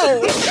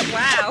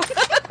Wow.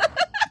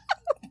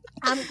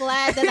 I'm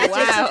glad that I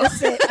just took a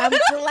sip. I'm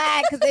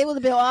glad because they would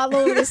have been all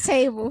over this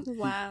table.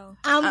 Wow.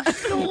 I'm glad.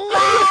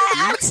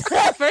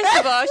 First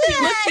of all, she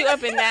looked you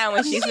up and down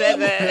when she said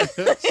that.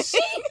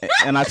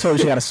 And I told her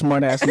she got a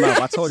smart ass mouth.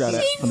 I told y'all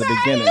that from the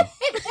beginning.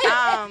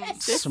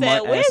 She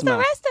Smart said, "Where's ass the mouth.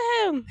 rest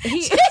of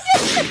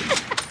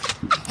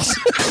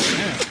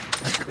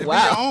him?"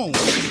 Wow.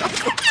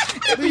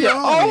 It be your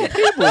All own.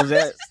 people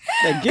that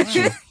get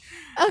you.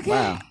 Okay.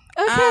 Wow.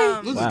 This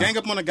Wow. is Gang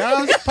Up on the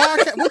Guys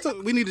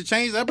podcast. We need to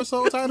change the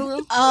episode title.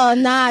 Will? Oh,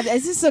 nah.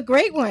 This is a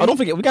great one. Oh, don't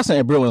forget, we got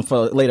something brewing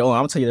for later on. I'm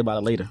gonna tell you about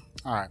it later.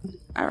 All right.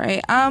 all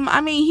right.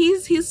 I mean,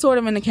 he's sort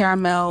of in the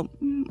caramel,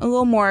 a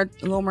little more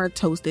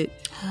toasted.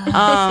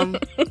 Wow.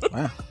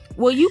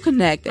 Well, you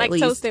connect at Like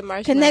least. toasted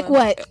marshmallow. Connect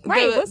what?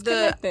 Right, what's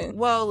connecting?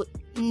 Well,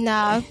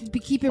 Nah.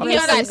 Keep it You know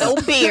that real.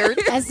 no beard.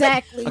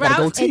 Exactly. I got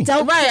a goatee. And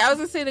don't right. I was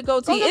gonna say the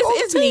goatee.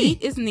 It's neat.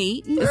 It's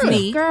neat. It's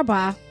neat. Girl,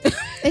 bye.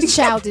 It's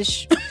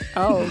childish.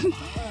 Oh,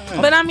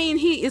 But I mean,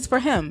 it's for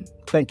him.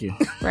 Thank you.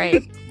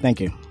 right. Thank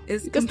you.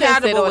 It's can still sit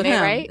compatible on with it,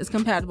 him. right? It's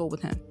compatible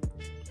with him.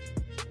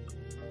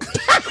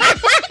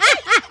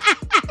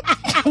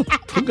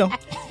 Keep going.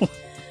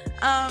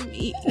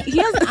 He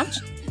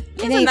has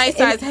It a ain't- nice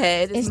sized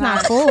head. It's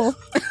not full.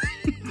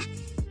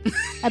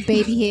 A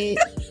baby head.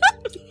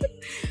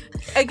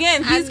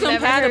 Again, he's I've never heard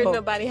compatible.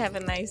 nobody have a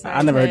nice.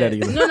 I never heard that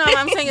either. No,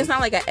 I'm saying it's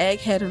not like an egg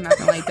head or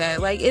nothing like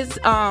that. Like it's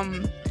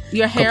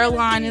your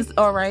hairline is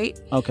all right.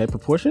 Okay,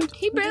 proportioned?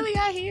 He barely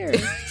got here.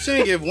 She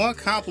didn't give one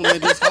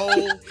compliment this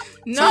whole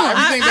No, time.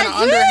 Everything been an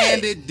I did.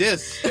 underhanded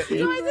diss.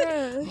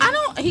 I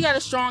don't. He got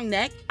a strong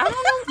neck. I don't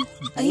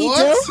know. You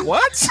What? do?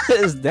 What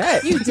is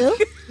that? You do?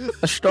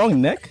 A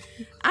strong neck?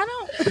 I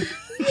don't.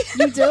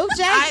 You do,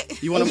 Jay?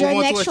 You want Is to your move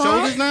on neck to his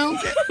strong? shoulders now?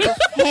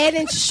 Head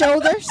and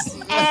shoulders,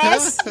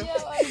 ass.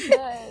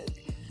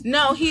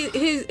 No,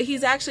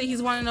 he's actually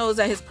he's one of those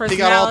that his He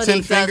got all personality 10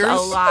 does fingers? a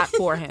lot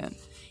for him.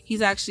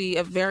 He's actually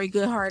a very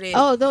good hearted.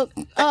 Oh, hold up.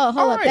 right,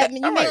 That,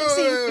 you make it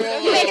seem,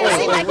 you make it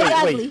seem like he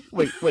ugly.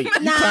 Wait. You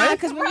Nah, crying?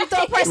 because when you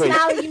throw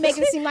personality, you make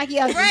it seem like he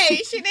ugly.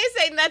 Right. She didn't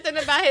say nothing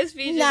about his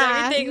features.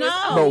 Nah, Everything was. no.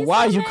 Oh, But he's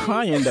why are so you nice.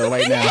 crying though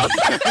right now?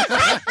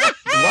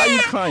 Why are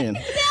you crying?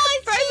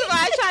 First of all,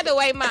 I tried to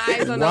wipe my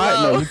eyes on the Why?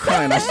 low. No, you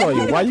crying. I saw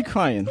you. Why are you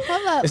crying?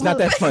 Hold up. It's not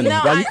that funny. No,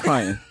 Why are you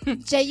crying?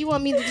 Jay, you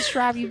want me to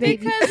describe you,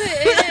 baby? Because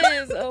it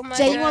is. Oh my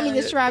Jay, god. you want me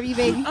to describe you,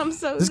 baby? I'm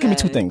so. Just give me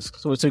two sad. things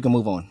so you can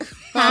move on.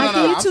 I'll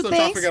give you I'm two still trying to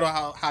things. figure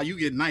out how you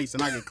get nice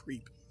and I get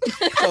creep.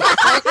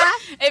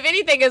 If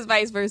anything, it's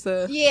vice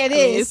versa. Yeah, it I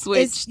mean, is.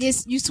 it's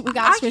switched. We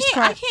got I switch can't. I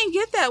track. can't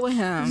get that with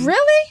him.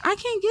 Really? I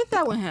can't get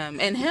that with him.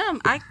 And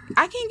him, I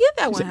can't get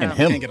that with And him.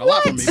 him. Can't get a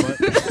lot from me, but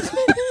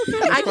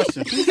I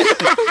question.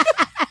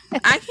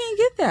 I can't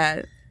get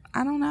that.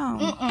 I don't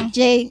know.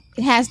 Jay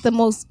has the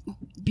most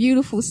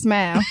beautiful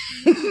smile.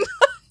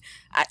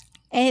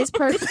 And his Sit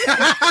down.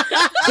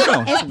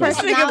 his Think about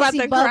personality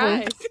the bubble.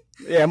 cries.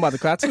 Yeah, I'm about to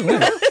cry too.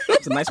 Yeah.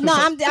 It's a nice. No,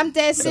 person. I'm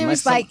dead It's a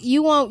serious. nice Like he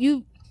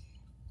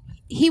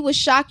would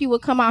shock you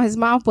would come out his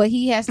mouth, but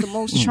he has the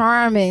most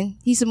charming.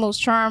 He's the most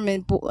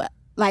charming person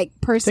you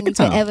Take your could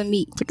time. ever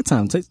meet. Take your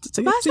time. Take But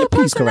say I your said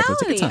piece correctly.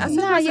 Take your personality. time. I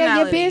Nah, your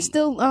personality. beard's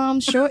still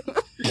short.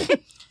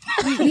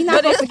 We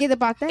not gonna forget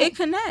about that. It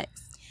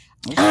connects.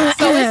 So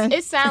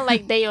it sounds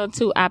like they on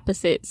two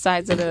opposite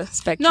sides of the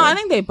spectrum. No, I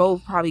think they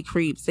both probably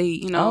creeps.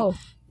 They, Oh,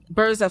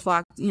 birds that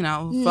flock,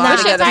 fly what's your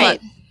together.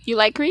 type? You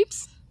like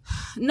creeps?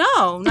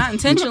 No, not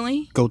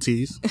intentionally.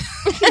 Goatees.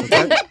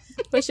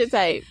 What's your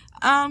type?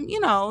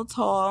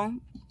 Tall.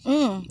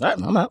 All right,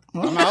 I'm out.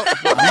 I'm out.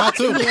 I'm out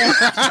too.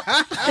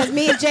 Because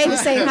me and Jay the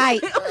same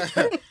height.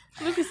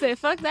 Lucas said,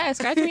 "Fuck that,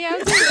 scratch me out."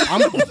 Too.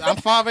 I'm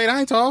 5'8". I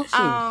ain't tall. Shoot.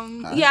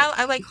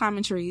 I like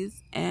climbing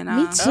trees, and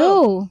Me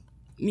too.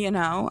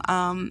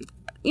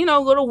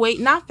 little weight,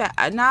 not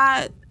fat,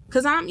 not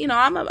because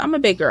I'm a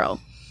big girl.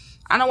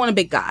 I don't want a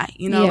big guy,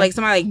 Yeah. like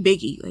somebody like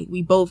Biggie. Like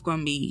we both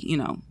gonna be,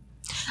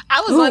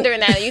 I was wondering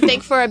that. You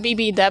think for a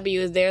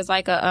BBW, there's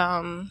like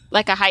a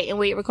height and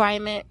weight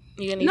requirement?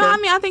 You gonna need No, to- I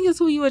mean I think it's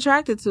who you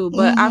attracted to,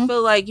 but I Mhm.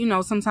 feel like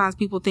sometimes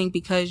people think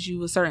because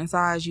you a certain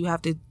size you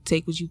have to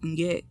take what you can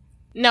get.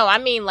 No, I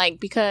mean like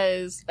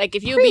because like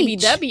if you a Preach.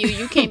 BBW,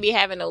 you can't be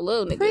having no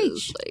little niggas.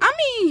 Preach. Like, I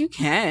mean you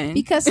can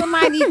Because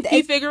somebody you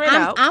figure it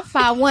out. I'm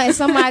 5'1".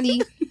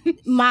 Somebody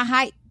my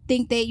height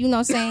think they, you know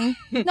what I'm saying?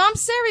 No, I'm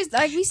serious.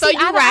 Like we so see you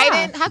eye to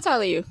riding? eye. How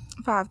tall are you?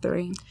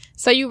 5'3".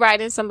 So you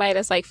riding somebody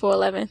that's like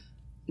 4'11"?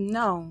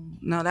 No,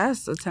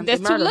 that's attempted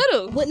That's too murder.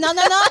 little. What, no.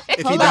 If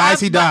he Hold dies, up.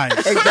 he dies.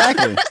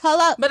 Exactly.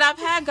 Hold up. But I've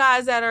had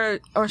guys that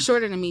are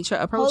shorter than me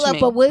approach Hold up. me.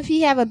 But what if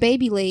he have a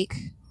baby leg?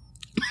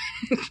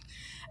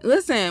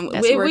 Listen,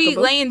 That's if we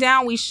workable. laying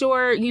down, we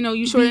short.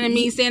 You shorter than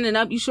me. Standing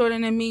up, you shorter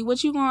than me.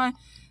 What you going?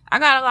 I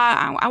got a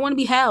lot. I want to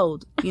be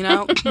held. You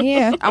know.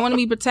 Yeah. I want to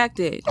be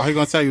protected. All he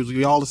gonna tell you is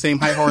we all the same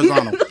height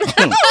horizontal.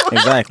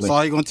 Exactly. That's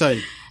all he gonna tell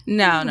you.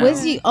 No.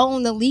 Where's he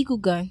own the legal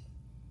gun?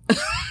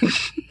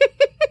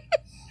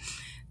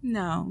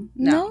 No.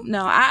 No?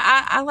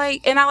 I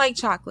like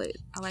chocolate.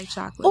 I like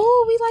chocolate.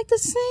 Oh, we like the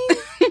same.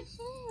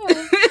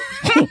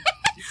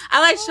 I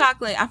like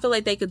chocolate. I feel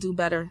like they could do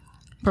better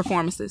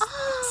performances.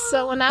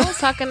 So when I was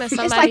talking to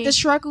somebody, It's like the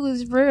struggle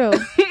is real.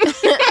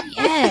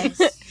 Yes.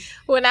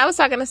 when I was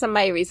talking to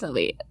somebody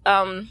recently,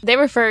 they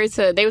was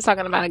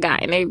talking about a guy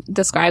and they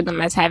described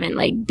them as having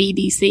like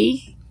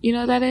BDC. You know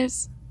what that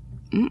is?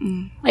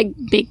 Like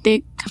big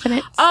dick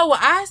confidence. Oh, well,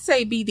 I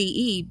say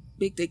BDE,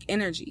 big dick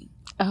energy.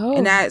 Oh,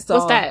 And that's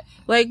what's all. that?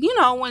 Like, you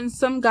know, when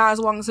some guys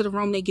walk into the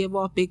room, they give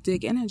off big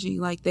dick energy.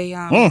 Like they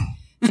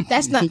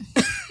That's not.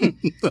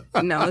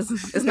 no,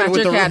 it's not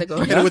With your the-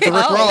 category. hit it with the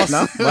Rick Oh. Ross.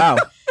 No? Wow.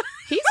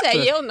 He said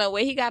you don't know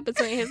what he got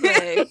between his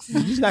legs.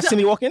 Did you not see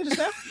me walk in just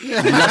now?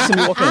 Did you not see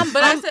me walk in?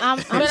 But I said, I'm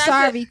but I said-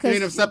 sorry You because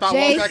need him to step out,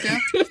 Jay, walk back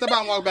in. Step out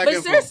and walk back But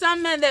in. there's for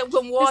some men that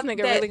can This walk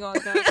nigga that. really gonna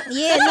go.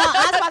 yeah, no,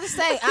 I was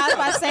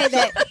about to say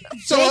that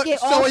Show Jay it- get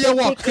show all it your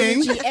the walk, dick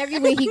King. energy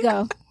everywhere he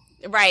go.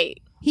 Right.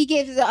 He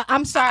gives.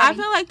 I'm sorry. I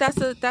feel like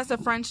that's a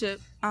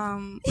friendship.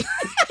 Wow.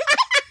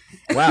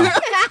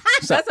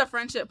 That's a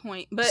friendship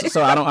point. But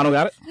So I don't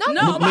got it? no, Me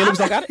and Lucas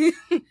don't got it?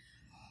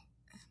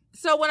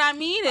 So what I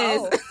mean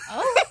is,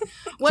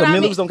 what So I me and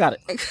mean, Lucas don't got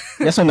it?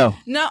 Yes or no?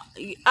 no,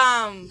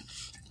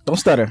 Don't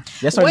stutter.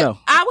 Yes or What- no?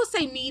 I would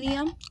say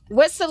medium.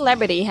 What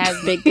celebrity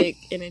has big dick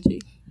energy?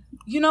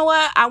 You know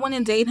what? I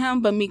wouldn't date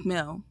him, but Meek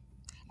Mill.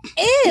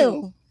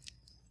 Ew.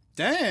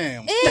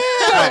 Damn.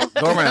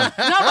 Go around.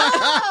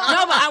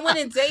 No, but I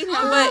wouldn't date him.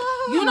 But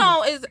you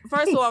know, is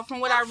first of all, from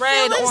what I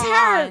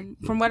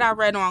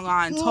read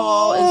online,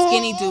 tall and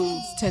skinny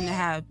dudes tend to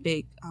have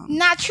big.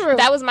 Not true.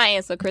 That was my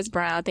answer. Chris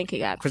Brown. I think he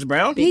got. Chris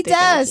Brown? he dick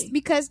does energy.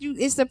 because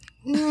it's a.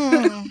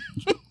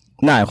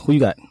 Nah, who you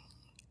got?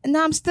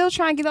 No, I'm still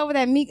trying to get over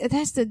that meat.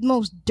 That's the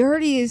most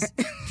dirtiest.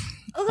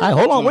 All right,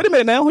 hold on. Wait a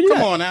minute now. Who you Come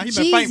got? on now. He's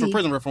been fighting for Jeezy.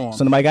 prison reform.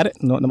 So nobody got it?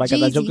 No, nobody got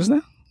that joke Jeezy. just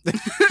now?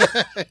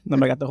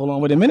 Nobody got the hold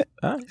on. Wait a minute.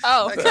 All right.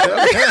 Oh,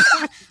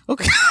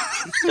 Okay.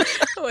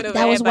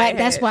 That was why.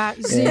 That's why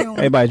Yeah, zero.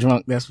 everybody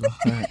drunk. That's what.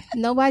 All right.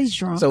 Nobody's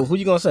drunk. So who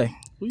you gonna say?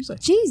 Who you say?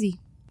 Jeezy.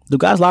 Do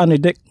guys lie on their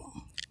dick?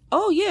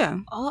 Oh yeah,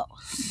 Oh,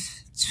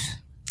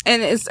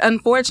 and it's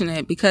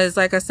unfortunate because,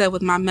 like I said,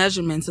 with my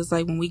measurements, it's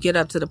like when we get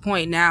up to the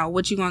point now,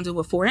 what you gonna do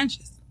with 4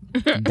 inches?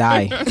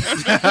 Die.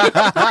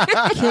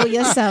 kill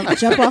yourself.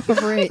 Jump off a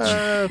bridge.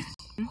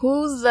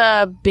 Who's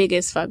the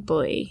biggest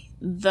fuckboy?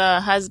 The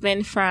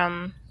husband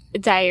from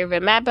Diary of a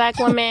Mad Black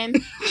Woman,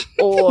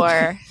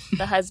 or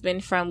the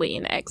husband from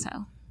Waiting to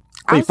Exhale?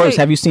 Wait, first,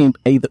 have you seen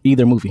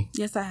either movie?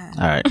 Yes, I have.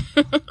 All right.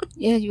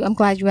 Yeah, I'm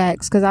glad you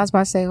asked because I was about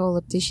to say, hold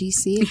up, did she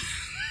see it?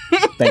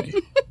 Thank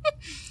you.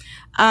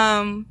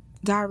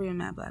 Diary of a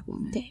Mad Black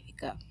Woman. There we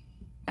go.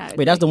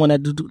 Wait, that's the one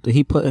that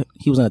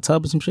he was in a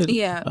tub or some shit?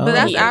 Yeah, Oh. but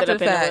that's He ended after up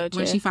the in a fact when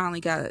wheelchair. she finally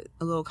got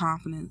a little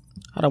confidence.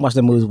 I don't watch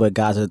the movies where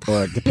guys are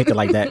depicted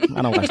like that.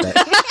 I don't watch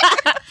that.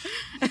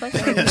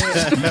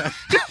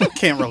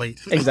 Can't relate.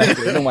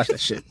 Exactly. I don't watch that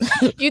shit.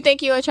 You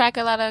think you attract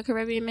a lot of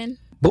Caribbean men?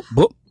 Boop,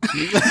 boop.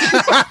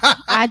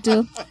 I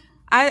do.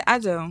 I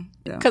do.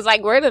 Yeah, Because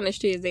like word on the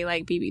street is they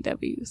like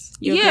BBWs.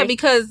 You yeah, agree?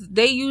 because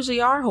they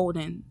usually are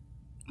holding.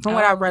 From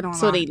what I read online.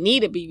 So they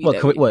need a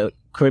BBW. What,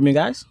 Caribbean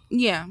guys?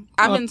 Yeah,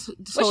 I've been told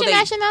What's your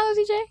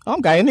nationality, Jay? Oh,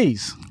 I'm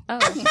Guyanese. Oh.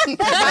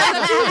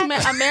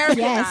 American.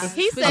 Yes.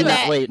 He said I'm that.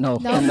 not, wait, no.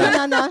 No, I'm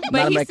not. no.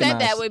 But he Americanized. said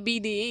that with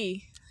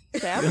BDE.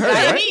 So I'm heard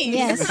it, right? Guyanese.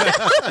 Yes. What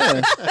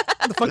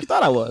the fuck you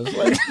thought I was?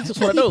 Like, just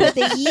one of He those. put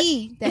the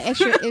E, the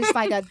extra, it's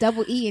like a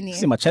double E in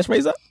See there. my chest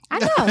raise up? I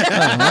know,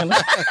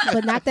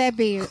 but not that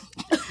beard.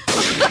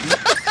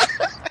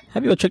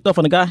 Have you ever tricked off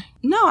on a guy?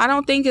 No, I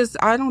don't think.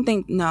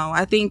 No,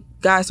 I think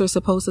guys are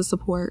supposed to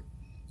support.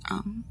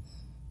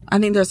 I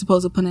think they're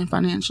supposed to put in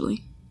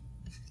financially.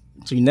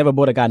 So you never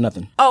bought a guy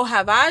nothing? Oh,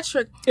 have I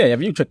tricked? Yeah,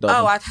 have you tricked off?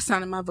 Oh, him? that's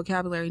not in my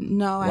vocabulary.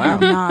 No, I Wow.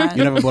 have not.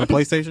 You never bought a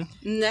PlayStation?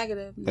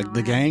 Negative. No, Like the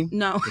I game? haven't.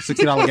 No. The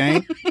 $60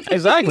 game?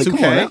 Exactly. Come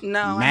 2K? on.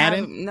 Now. No, Madden? I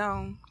haven't.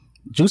 No.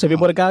 Juice, have you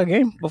bought a guy a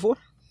game before?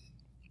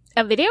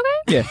 A video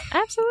game? Yeah.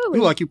 Absolutely.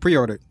 You like you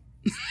pre-ordered.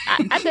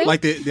 I do.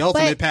 Like the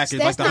ultimate package,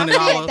 like that's the not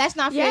fair. $100. That's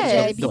not fair, Yes.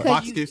 Jay, The because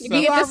box you, gift you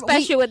stuff. get the are-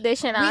 special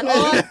edition on we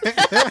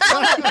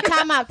it. all,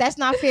 time out. That's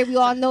not fair. We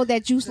all know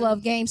that Juice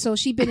love games, so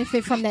she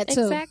benefit from that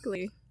too.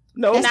 Exactly.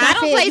 No. That's Nah, not I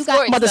don't fair. play You got-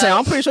 sports. I'm about to say, though.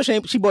 I'm pretty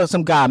sure she bought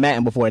some guy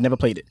Madden before and never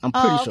played it. I'm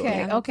pretty Oh, sure. okay,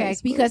 Yeah. okay.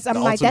 Because I'm The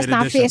like, that's ultimate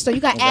not fair. edition. So you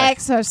got to Exactly.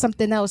 ask her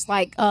something else,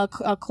 like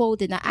a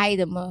clothing, an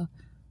item, or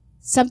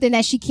something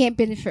that she can't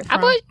benefit I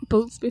from. bought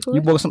boots before.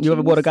 You bought some? You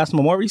ever bought a guy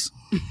some Maurice?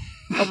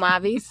 Oh,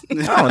 Mavis. I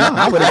don't know.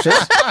 I would have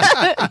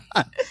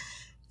shit.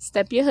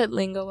 Step your hood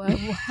lingo up.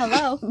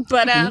 Hello.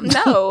 But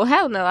no,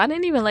 hell no. I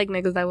didn't even like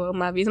niggas that wore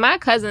Mavis. My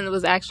cousin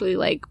was actually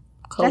like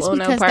That's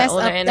co-owner, because part that's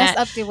owner, up, and that's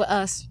that. up there with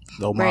us.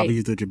 The Right.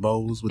 Mavis with your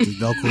bows with the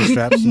Velcro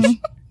straps. And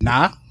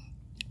nah.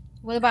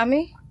 What about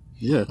me?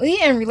 Yeah. Well,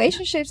 yeah, in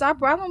relationships, I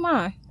don't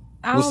mind.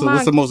 I What's don't the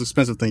mind. most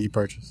expensive thing you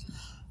purchased?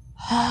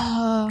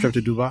 Trip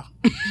to Dubai.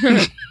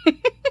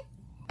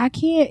 I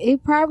can't.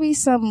 It probably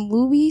some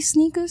Louis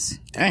sneakers.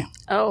 Damn.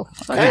 Oh,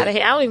 fuck out of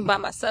here! I don't even buy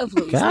myself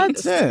Louis God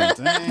sneakers.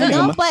 damn.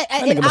 No, but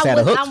nigga must have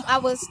had a hook. I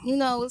was,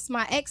 it's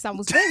my ex. I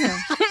was with him,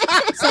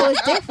 so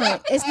it's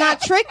different. It's not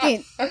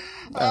tricking.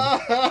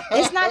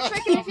 It's not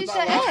tricking if it's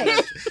your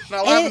ex.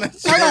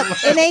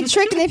 And it ain't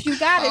tricking if you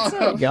got it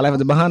too. Y'all laughing at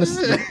the behind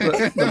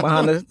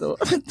the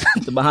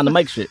behind the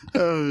mic shit.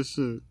 Oh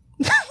shit.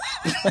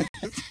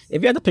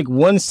 If you had to pick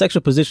one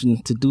sexual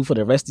position to do for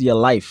the rest of your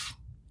life,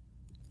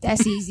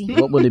 That's easy.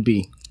 what would it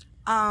be?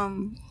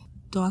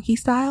 Doggy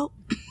style.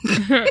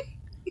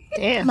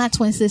 Damn, My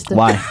twin sister.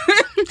 Why?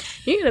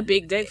 you need a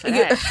big dick for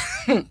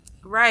that.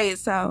 Right.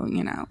 So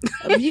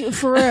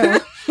For real.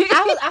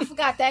 I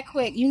forgot that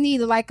quick. You need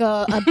like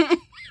a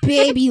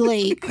baby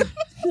leg.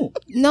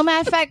 No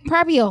matter of fact,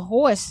 probably a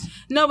horse.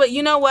 No, but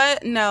you know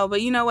what?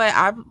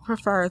 I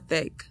prefer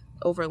thick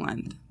over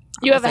length.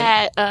 You ever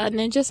had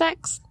ninja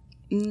sex?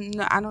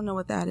 No, I don't know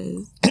what that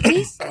is.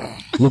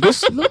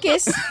 Lucas?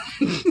 Lucas.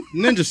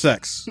 Ninja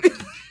sex.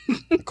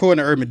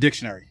 According to Urban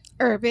Dictionary.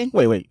 Urban.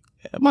 Wait.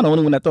 Am I the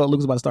only one that thought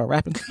Lucas was about to start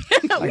rapping?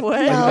 What?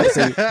 I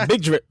say,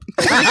 big drip.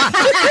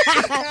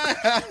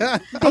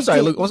 I'm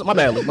sorry, Luke. My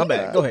bad, Luke. My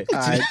bad. Go ahead.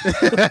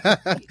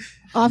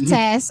 Off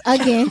task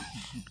again.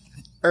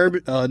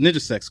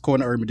 Ninja sex,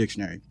 according to Urban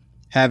Dictionary.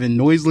 Having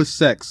noiseless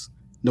sex,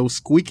 no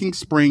squeaking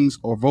springs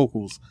or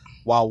vocals,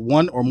 while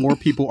one or more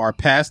people are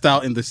passed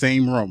out in the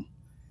same room.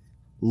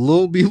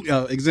 Lil B,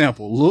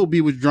 example, Lil B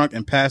was drunk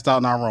and passed out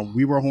in our room.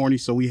 We were horny,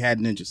 so we had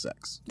ninja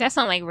sex. That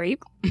sound like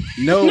rape.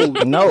 No.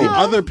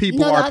 Other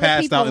people No, are other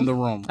passed people. out in the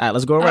room. All right,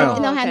 let's go It around.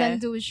 don't have okay. nothing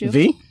to do with you.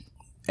 V?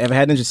 Ever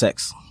had ninja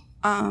sex?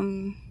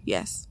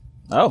 Yes.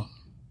 Oh.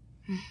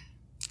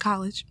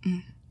 College.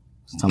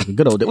 Sounds like a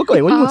good old day. Wait, where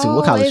you went to?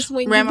 What college? It's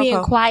when you're being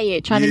Ramapo.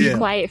 quiet, trying to Yeah. be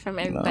quiet from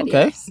everybody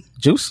Okay. else.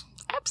 Juice?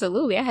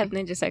 Absolutely. I have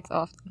ninja sex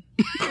often.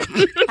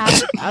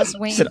 I was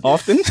waiting. Said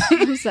often?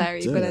 I'm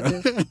sorry, but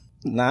I do.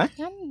 Nah.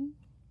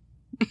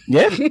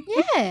 Yeah?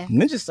 Yeah.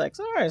 Ninja sex.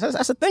 All right.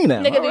 That's a thing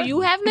now. Nigga, All do right. you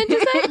have ninja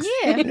sex?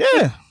 Yeah.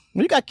 Yeah.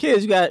 When you got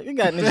kids, you got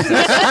ninja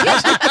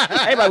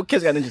sex. Everybody with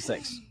kids got ninja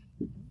sex.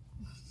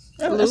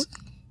 Luke?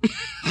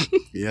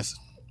 Yes.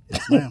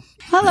 Yes, ma'am.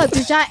 Hold up.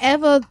 Did y'all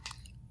ever,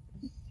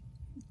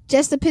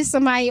 just to piss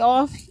somebody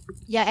off,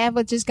 y'all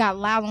ever just got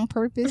loud on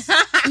purpose?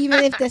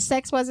 Even if the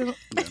sex wasn't,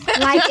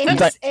 like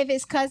if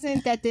it's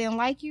cousin that didn't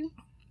like you?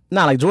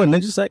 Nah, like during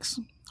ninja sex,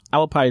 I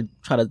would probably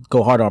try to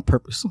go harder on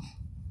purpose.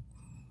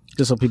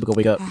 Just so people can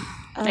wake up.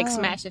 Like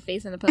smash your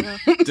face in the pillow.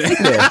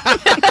 Yeah.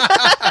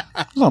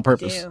 It's on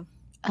purpose. Damn.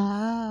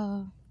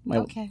 Oh. Like,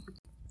 Okay.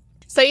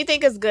 So you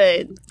think it's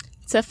good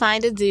to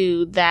find a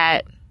dude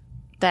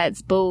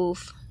that's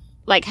both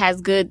like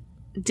has good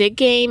dick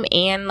game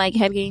and like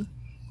head game?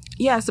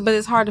 Yes, but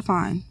it's hard to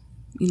find.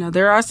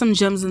 There are some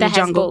gems in That the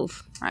has jungle.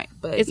 both. Right.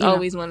 But It's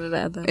always one or the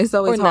other. it's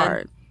always Or none.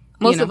 hard.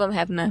 Most you know. of them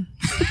have none.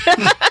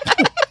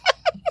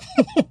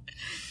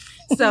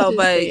 So,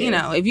 but saying.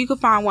 if you could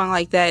find one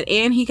like that,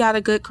 and he got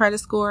a good credit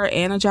score,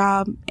 and a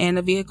job, and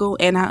a vehicle,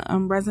 and a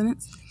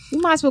residence. You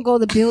might as well go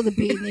to Build a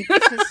Beard, nigga.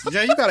 'cause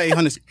Yeah, you got an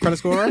 800 credit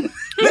score, right?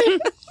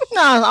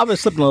 Nah, I've been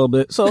slipping a little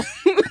bit. So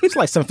it's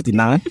like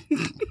 759.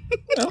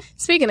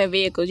 Speaking of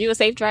vehicles, you a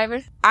safe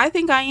driver? I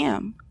think I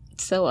am.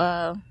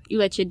 So you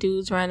let your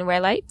dudes run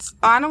red lights?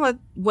 I don't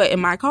what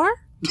in my car.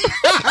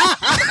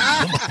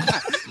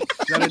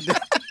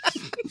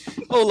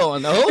 Hold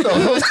on. Hold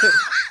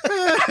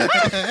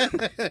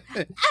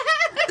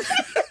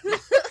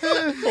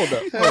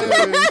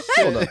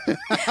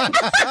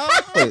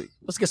up. Wait,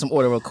 let's get some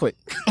order real quick.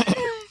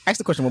 Ask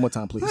the question one more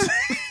time, please.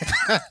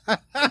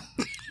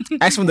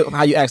 Ask from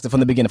how you asked it from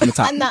the beginning, from the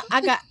top.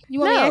 I got. You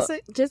want me to No, answer?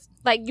 just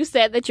like you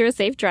said that you're a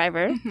safe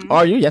driver.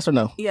 Are you? Yes or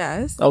no?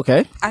 Yes,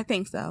 Okay. I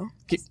think so.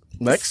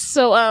 Next.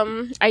 So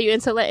are you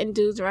into letting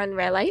dudes run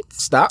red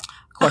lights? Stop.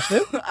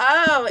 Question.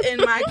 Oh, in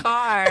my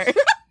car.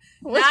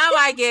 Now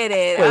I get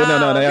it. Wait,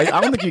 no. Oh. I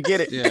don't think you get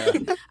it. Yeah.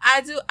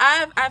 I do.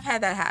 I've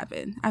had that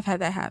happen.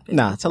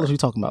 Nah, tell us what you're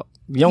talking about.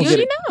 You don't get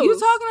She it. knows. You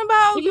talking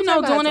about You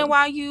talking doing about it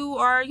while you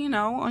are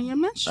on your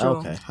menstrual.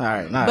 Okay. All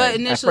right. All right. But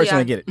initially, At first,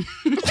 I didn't get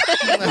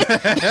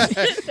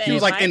it. He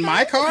was like, in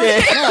my car?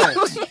 Yeah.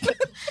 No.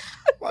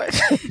 Like,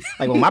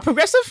 well, my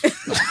progressive?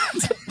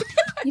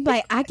 You be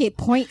like, I get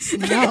points?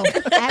 No,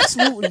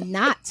 absolutely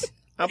not.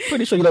 I'm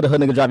pretty sure you let a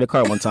hood nigga drive your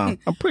car one time.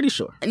 I'm pretty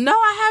sure. No,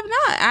 I have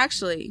not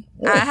actually.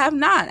 I have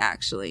not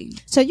actually.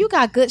 So you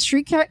got good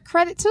street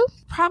credit too?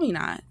 Probably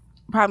not.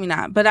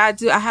 But I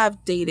do. I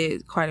have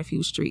dated quite a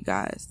few street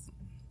guys.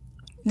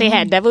 They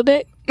had devil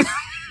dick?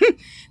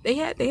 They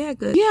had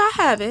good. Yeah, I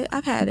have it.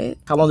 I've had it.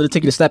 How long did it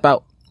take you to step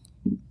out?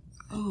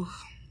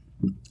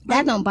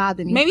 That don't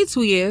bother me. Maybe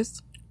 2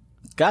 years.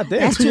 God damn,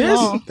 That's 2 too years?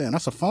 long. Damn,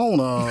 that's a phone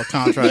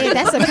contract. Yeah,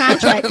 that's a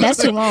contract.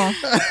 That's too long.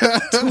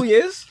 2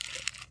 years?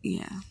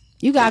 Yeah.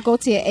 You gotta go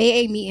to your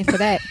AA meeting for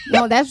that.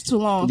 No, that's too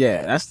long.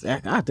 Yeah,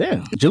 God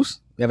damn. Juice?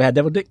 You ever had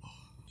devil dick?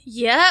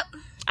 Yep.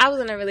 I was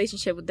in a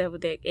relationship with devil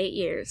dick 8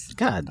 years.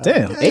 God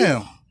damn.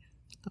 Damn.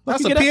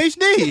 That's a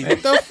PhD.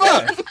 What the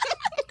fuck?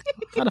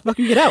 How the fuck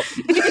you get out?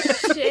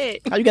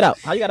 Shit. How you get out?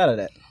 How you got out of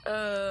that?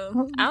 I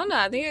don't know.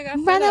 I think I got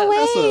Run fed up.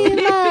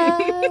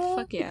 away, love.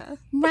 Fuck yeah.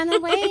 Run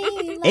away,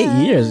 love.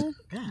 8 years.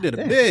 You did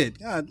a bid.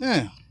 God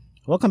damn.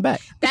 Welcome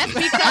back. That's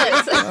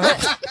because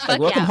fuck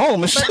Welcome yeah.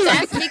 home. But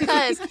that's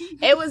because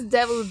it was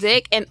Devil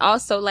Dick and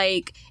also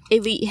like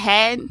Elite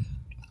Head.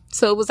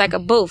 So it was like a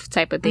both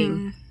type of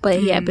thing. But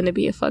he happened to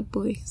be a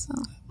fuckboy. So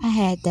I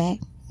had that.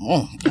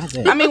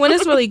 Goddamn. I mean, when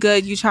it's really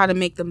good, you try to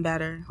make them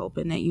better,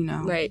 hoping that you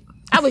know. right.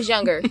 I was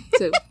younger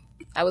too.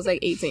 I was like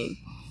 18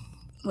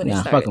 when it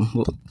Nah, started. fuck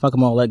them. Fuck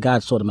them all. Let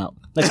God sort them out.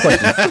 Next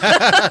question.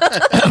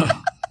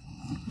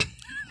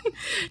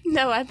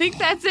 No, I think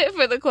that's it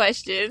for the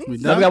questions. We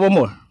Now we done? got one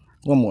more.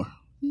 One more.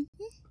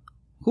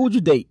 Who would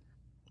you date?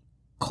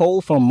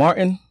 Cole from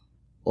Martin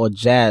or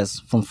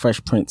Jazz from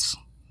Fresh Prince?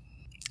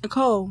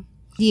 Cole,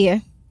 Yeah.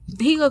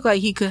 he looked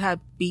like he could have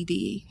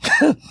BD.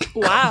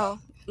 Wow.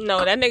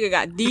 No, that nigga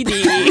got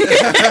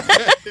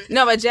DD.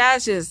 No, but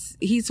Jazz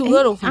he's too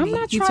little for I'm me.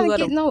 not He's trying too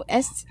to little. get no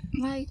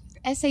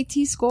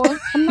SAT score.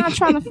 I'm not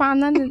trying to find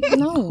none of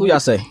no. Who y'all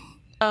say?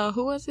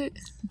 Who was it?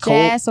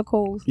 Jazz or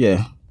Cole.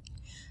 Yeah.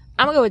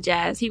 I'm gonna go with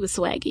Jazz. He was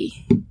swaggy.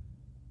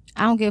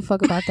 I don't give a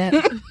fuck about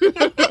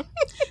that.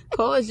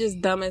 Cole is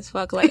just dumb as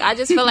fuck. Like I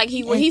just feel like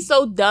when he's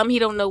so dumb, he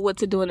don't know what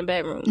to do in the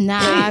bedroom.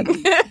 Nah.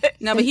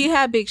 No, but he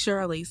had Big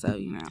Shirley, so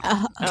you know.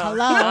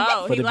 Hello.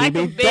 Oh, For he the like a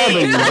BBW.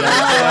 big. For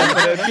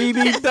the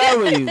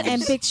BBW.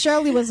 And Big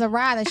Shirley was a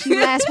rider. She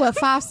lasts,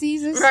 5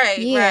 seasons? Right,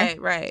 Yeah.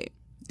 right.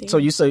 So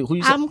you say who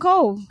you say? I'm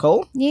Cole.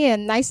 Cole? Yeah,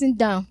 nice and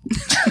dumb.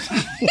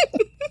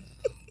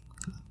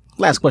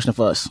 Last question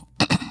for us.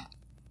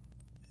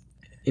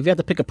 If you had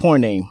to pick a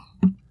porn name,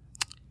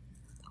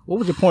 what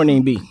would your porn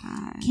name be?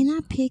 Can I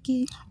pick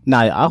it?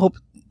 Nah, I hope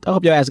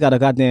your ass got a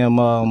goddamn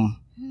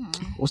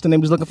what's the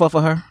name he's looking for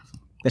her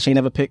that she ain't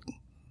never picked?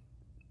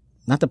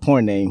 Not the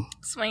porn name,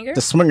 Swinger.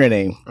 the swinger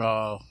name.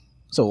 Oh.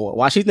 So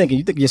why she thinking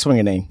you think your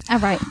swinger name? All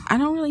right. I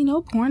don't really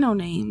know porno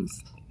names.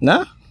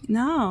 Nah.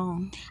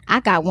 No. I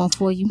got one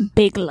for you.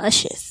 Big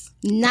luscious.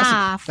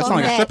 Nah. That fuck sounds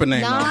like a that. stripper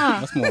name. Nah. Though.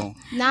 That's more.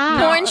 Nah.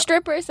 Porn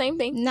stripper, same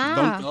thing.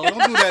 Nah. Don't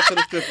do that to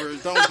the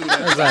strippers. Don't do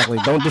that. Exactly.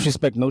 Don't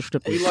disrespect no We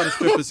strippers. love the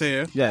strippers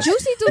here. Yes.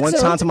 Juicy do One too.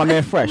 time to my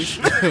man Fresh.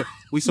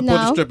 We support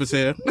the No. strippers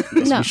here.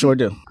 No. We sure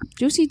do.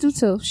 Juicy do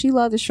too. She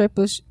loved the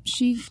strippers.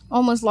 She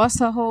almost lost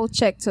her whole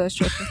check to a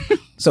stripper.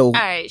 So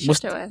right, shut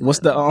what's your ass what's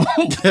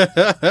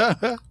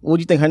the what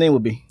do you think her name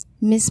would be?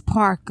 Miss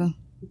Parker.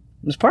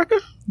 Miss Parker?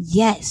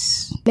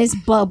 Yes. Miss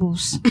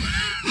Bubbles.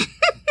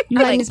 You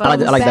I like like Miss I like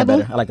Bubbles? that Babble?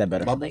 better. I like that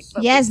better. Like bubbles.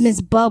 Yes,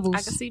 Miss Bubbles.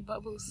 I can see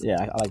bubbles. Yeah, I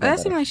like That that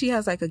seems better. like she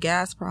has like a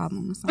gas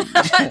problem or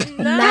something.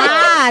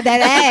 Nah,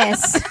 that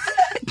ass.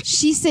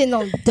 She's sitting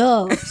on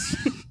dubs.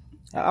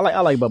 I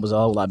like Bubbles a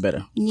whole lot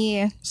better.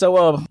 Yeah.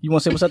 So you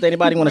want to say what's up to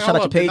anybody? Want to shout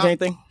out your page or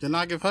anything? Did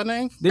not give her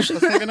name? Did she?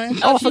 Her singer name?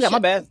 Oh, I forgot. My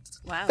bad.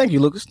 Wow. Thank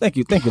you, Lucas. Thank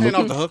you, Ain't Lucas.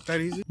 off the hook that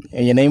easy.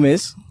 And your name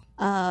is?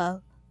 Lala.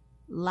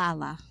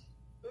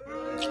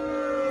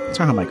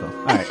 Turn her mic off.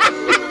 All right.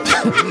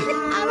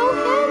 I don't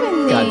have a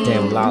name.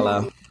 Goddamn Lala.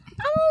 I don't know.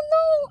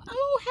 I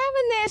don't have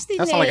a nasty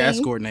That name. sounds like an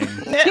escort name.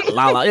 Yeah,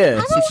 Lala.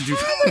 Yeah. I don't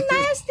have a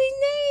nasty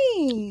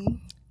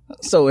name.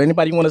 So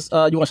anybody want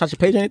to you want to shout your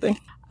page or anything?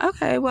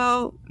 Okay,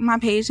 well, my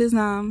page is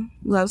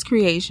Love's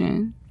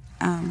Creation.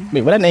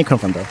 Wait, where that name come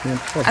from though?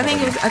 I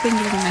think it was a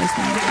nice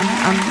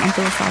name. I'm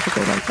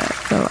philosophical like that,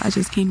 so I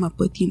just came up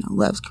with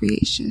Love's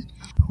Creation.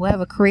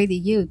 Whoever created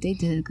you, they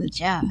did a good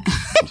job.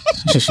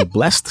 She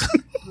blessed.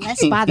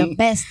 Blessed by the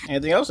best.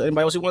 Anything else?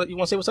 Anybody else you want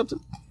to say what's up to?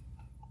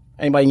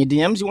 Anybody in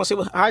your DMs you want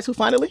to say hi to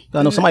finally?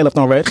 I know somebody left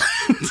on red.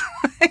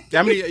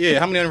 How many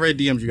unread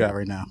DMs you got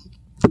right now?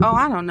 Oh,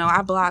 I don't know.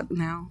 I blocked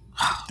now.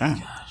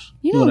 Damn.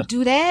 You don't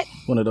do that.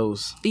 One of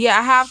those. Yeah,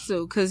 I have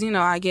to because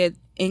I get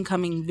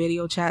incoming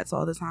video chats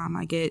all the time.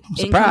 I get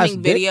surprised,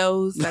 incoming Dick.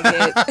 videos. I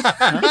get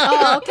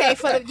Oh, okay.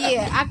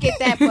 I get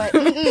that, but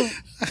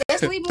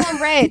just leave them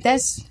on red.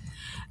 That's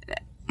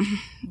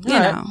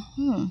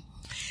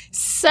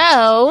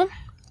So,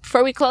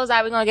 before we close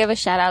out, we're going to give a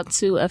shout out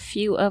to a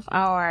few of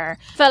our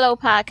fellow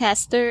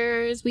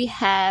podcasters. We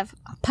have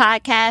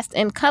Podcast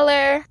in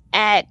Color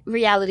at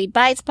Reality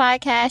Bites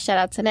Podcast. Shout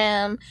out to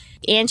them.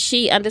 And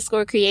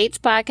 _creates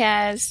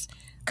podcast.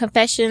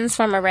 Confessions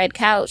from a Red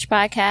Couch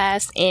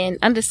podcast. And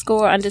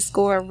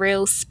 __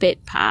 Real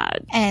Spit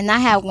Pod. And I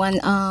have one.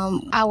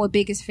 Our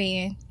biggest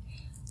fan,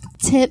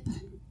 Tip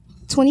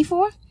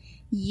 24.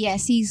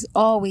 Yes, he's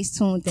always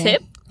tuned in.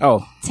 Tip?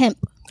 Oh, Temp.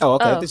 oh,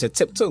 okay. Oh. This is a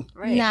tip too.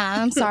 Right.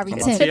 Nah, I'm sorry,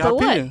 Tip Temp. of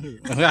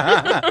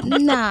what?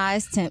 Nah,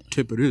 it's Temp.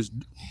 Tip it is.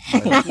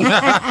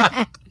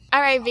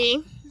 All right,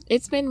 V.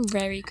 It's been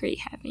very great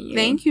having you.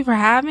 Thank you for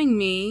having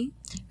me.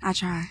 I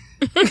try.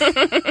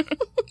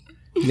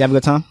 You have a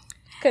good time?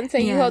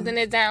 Continue Yeah. holding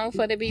it down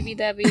for the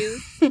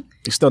BBWs.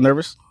 You still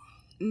nervous?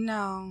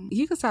 No,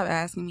 you can stop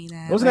asking me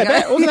that. Wasn't that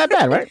bad? Wasn't that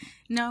bad, right?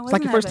 No, It's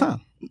like your first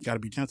time. Gotta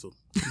be gentle.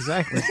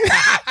 Exactly.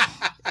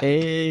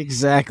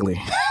 Exactly.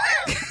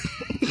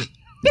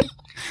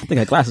 I think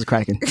her glass is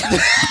cracking.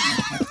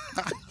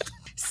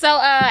 So,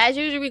 as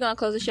usual, we're going to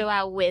close the show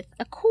out with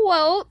a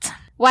quote.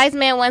 Wise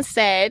man once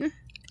said,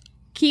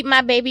 Keep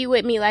my baby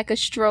with me like a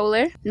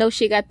stroller. Know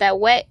she got that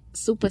wet,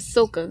 super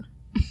soaker.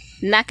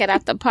 Knock it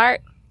out the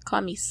park.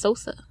 Call me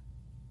Sosa.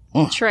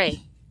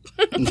 Trey.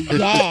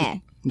 Yeah.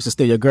 Mr.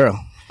 Still Your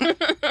Girl.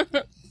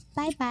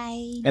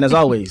 Bye-bye. And as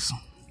always,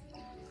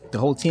 the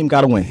whole team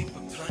got to win. Mary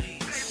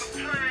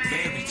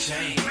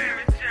Jane,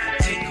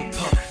 take a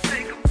puff.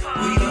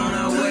 We on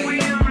our way.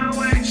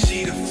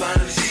 She the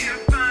finest.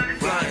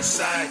 Flying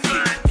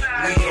sidekick.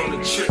 We on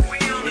the trip.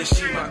 Yeah,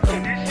 she my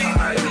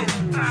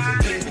co-pilot.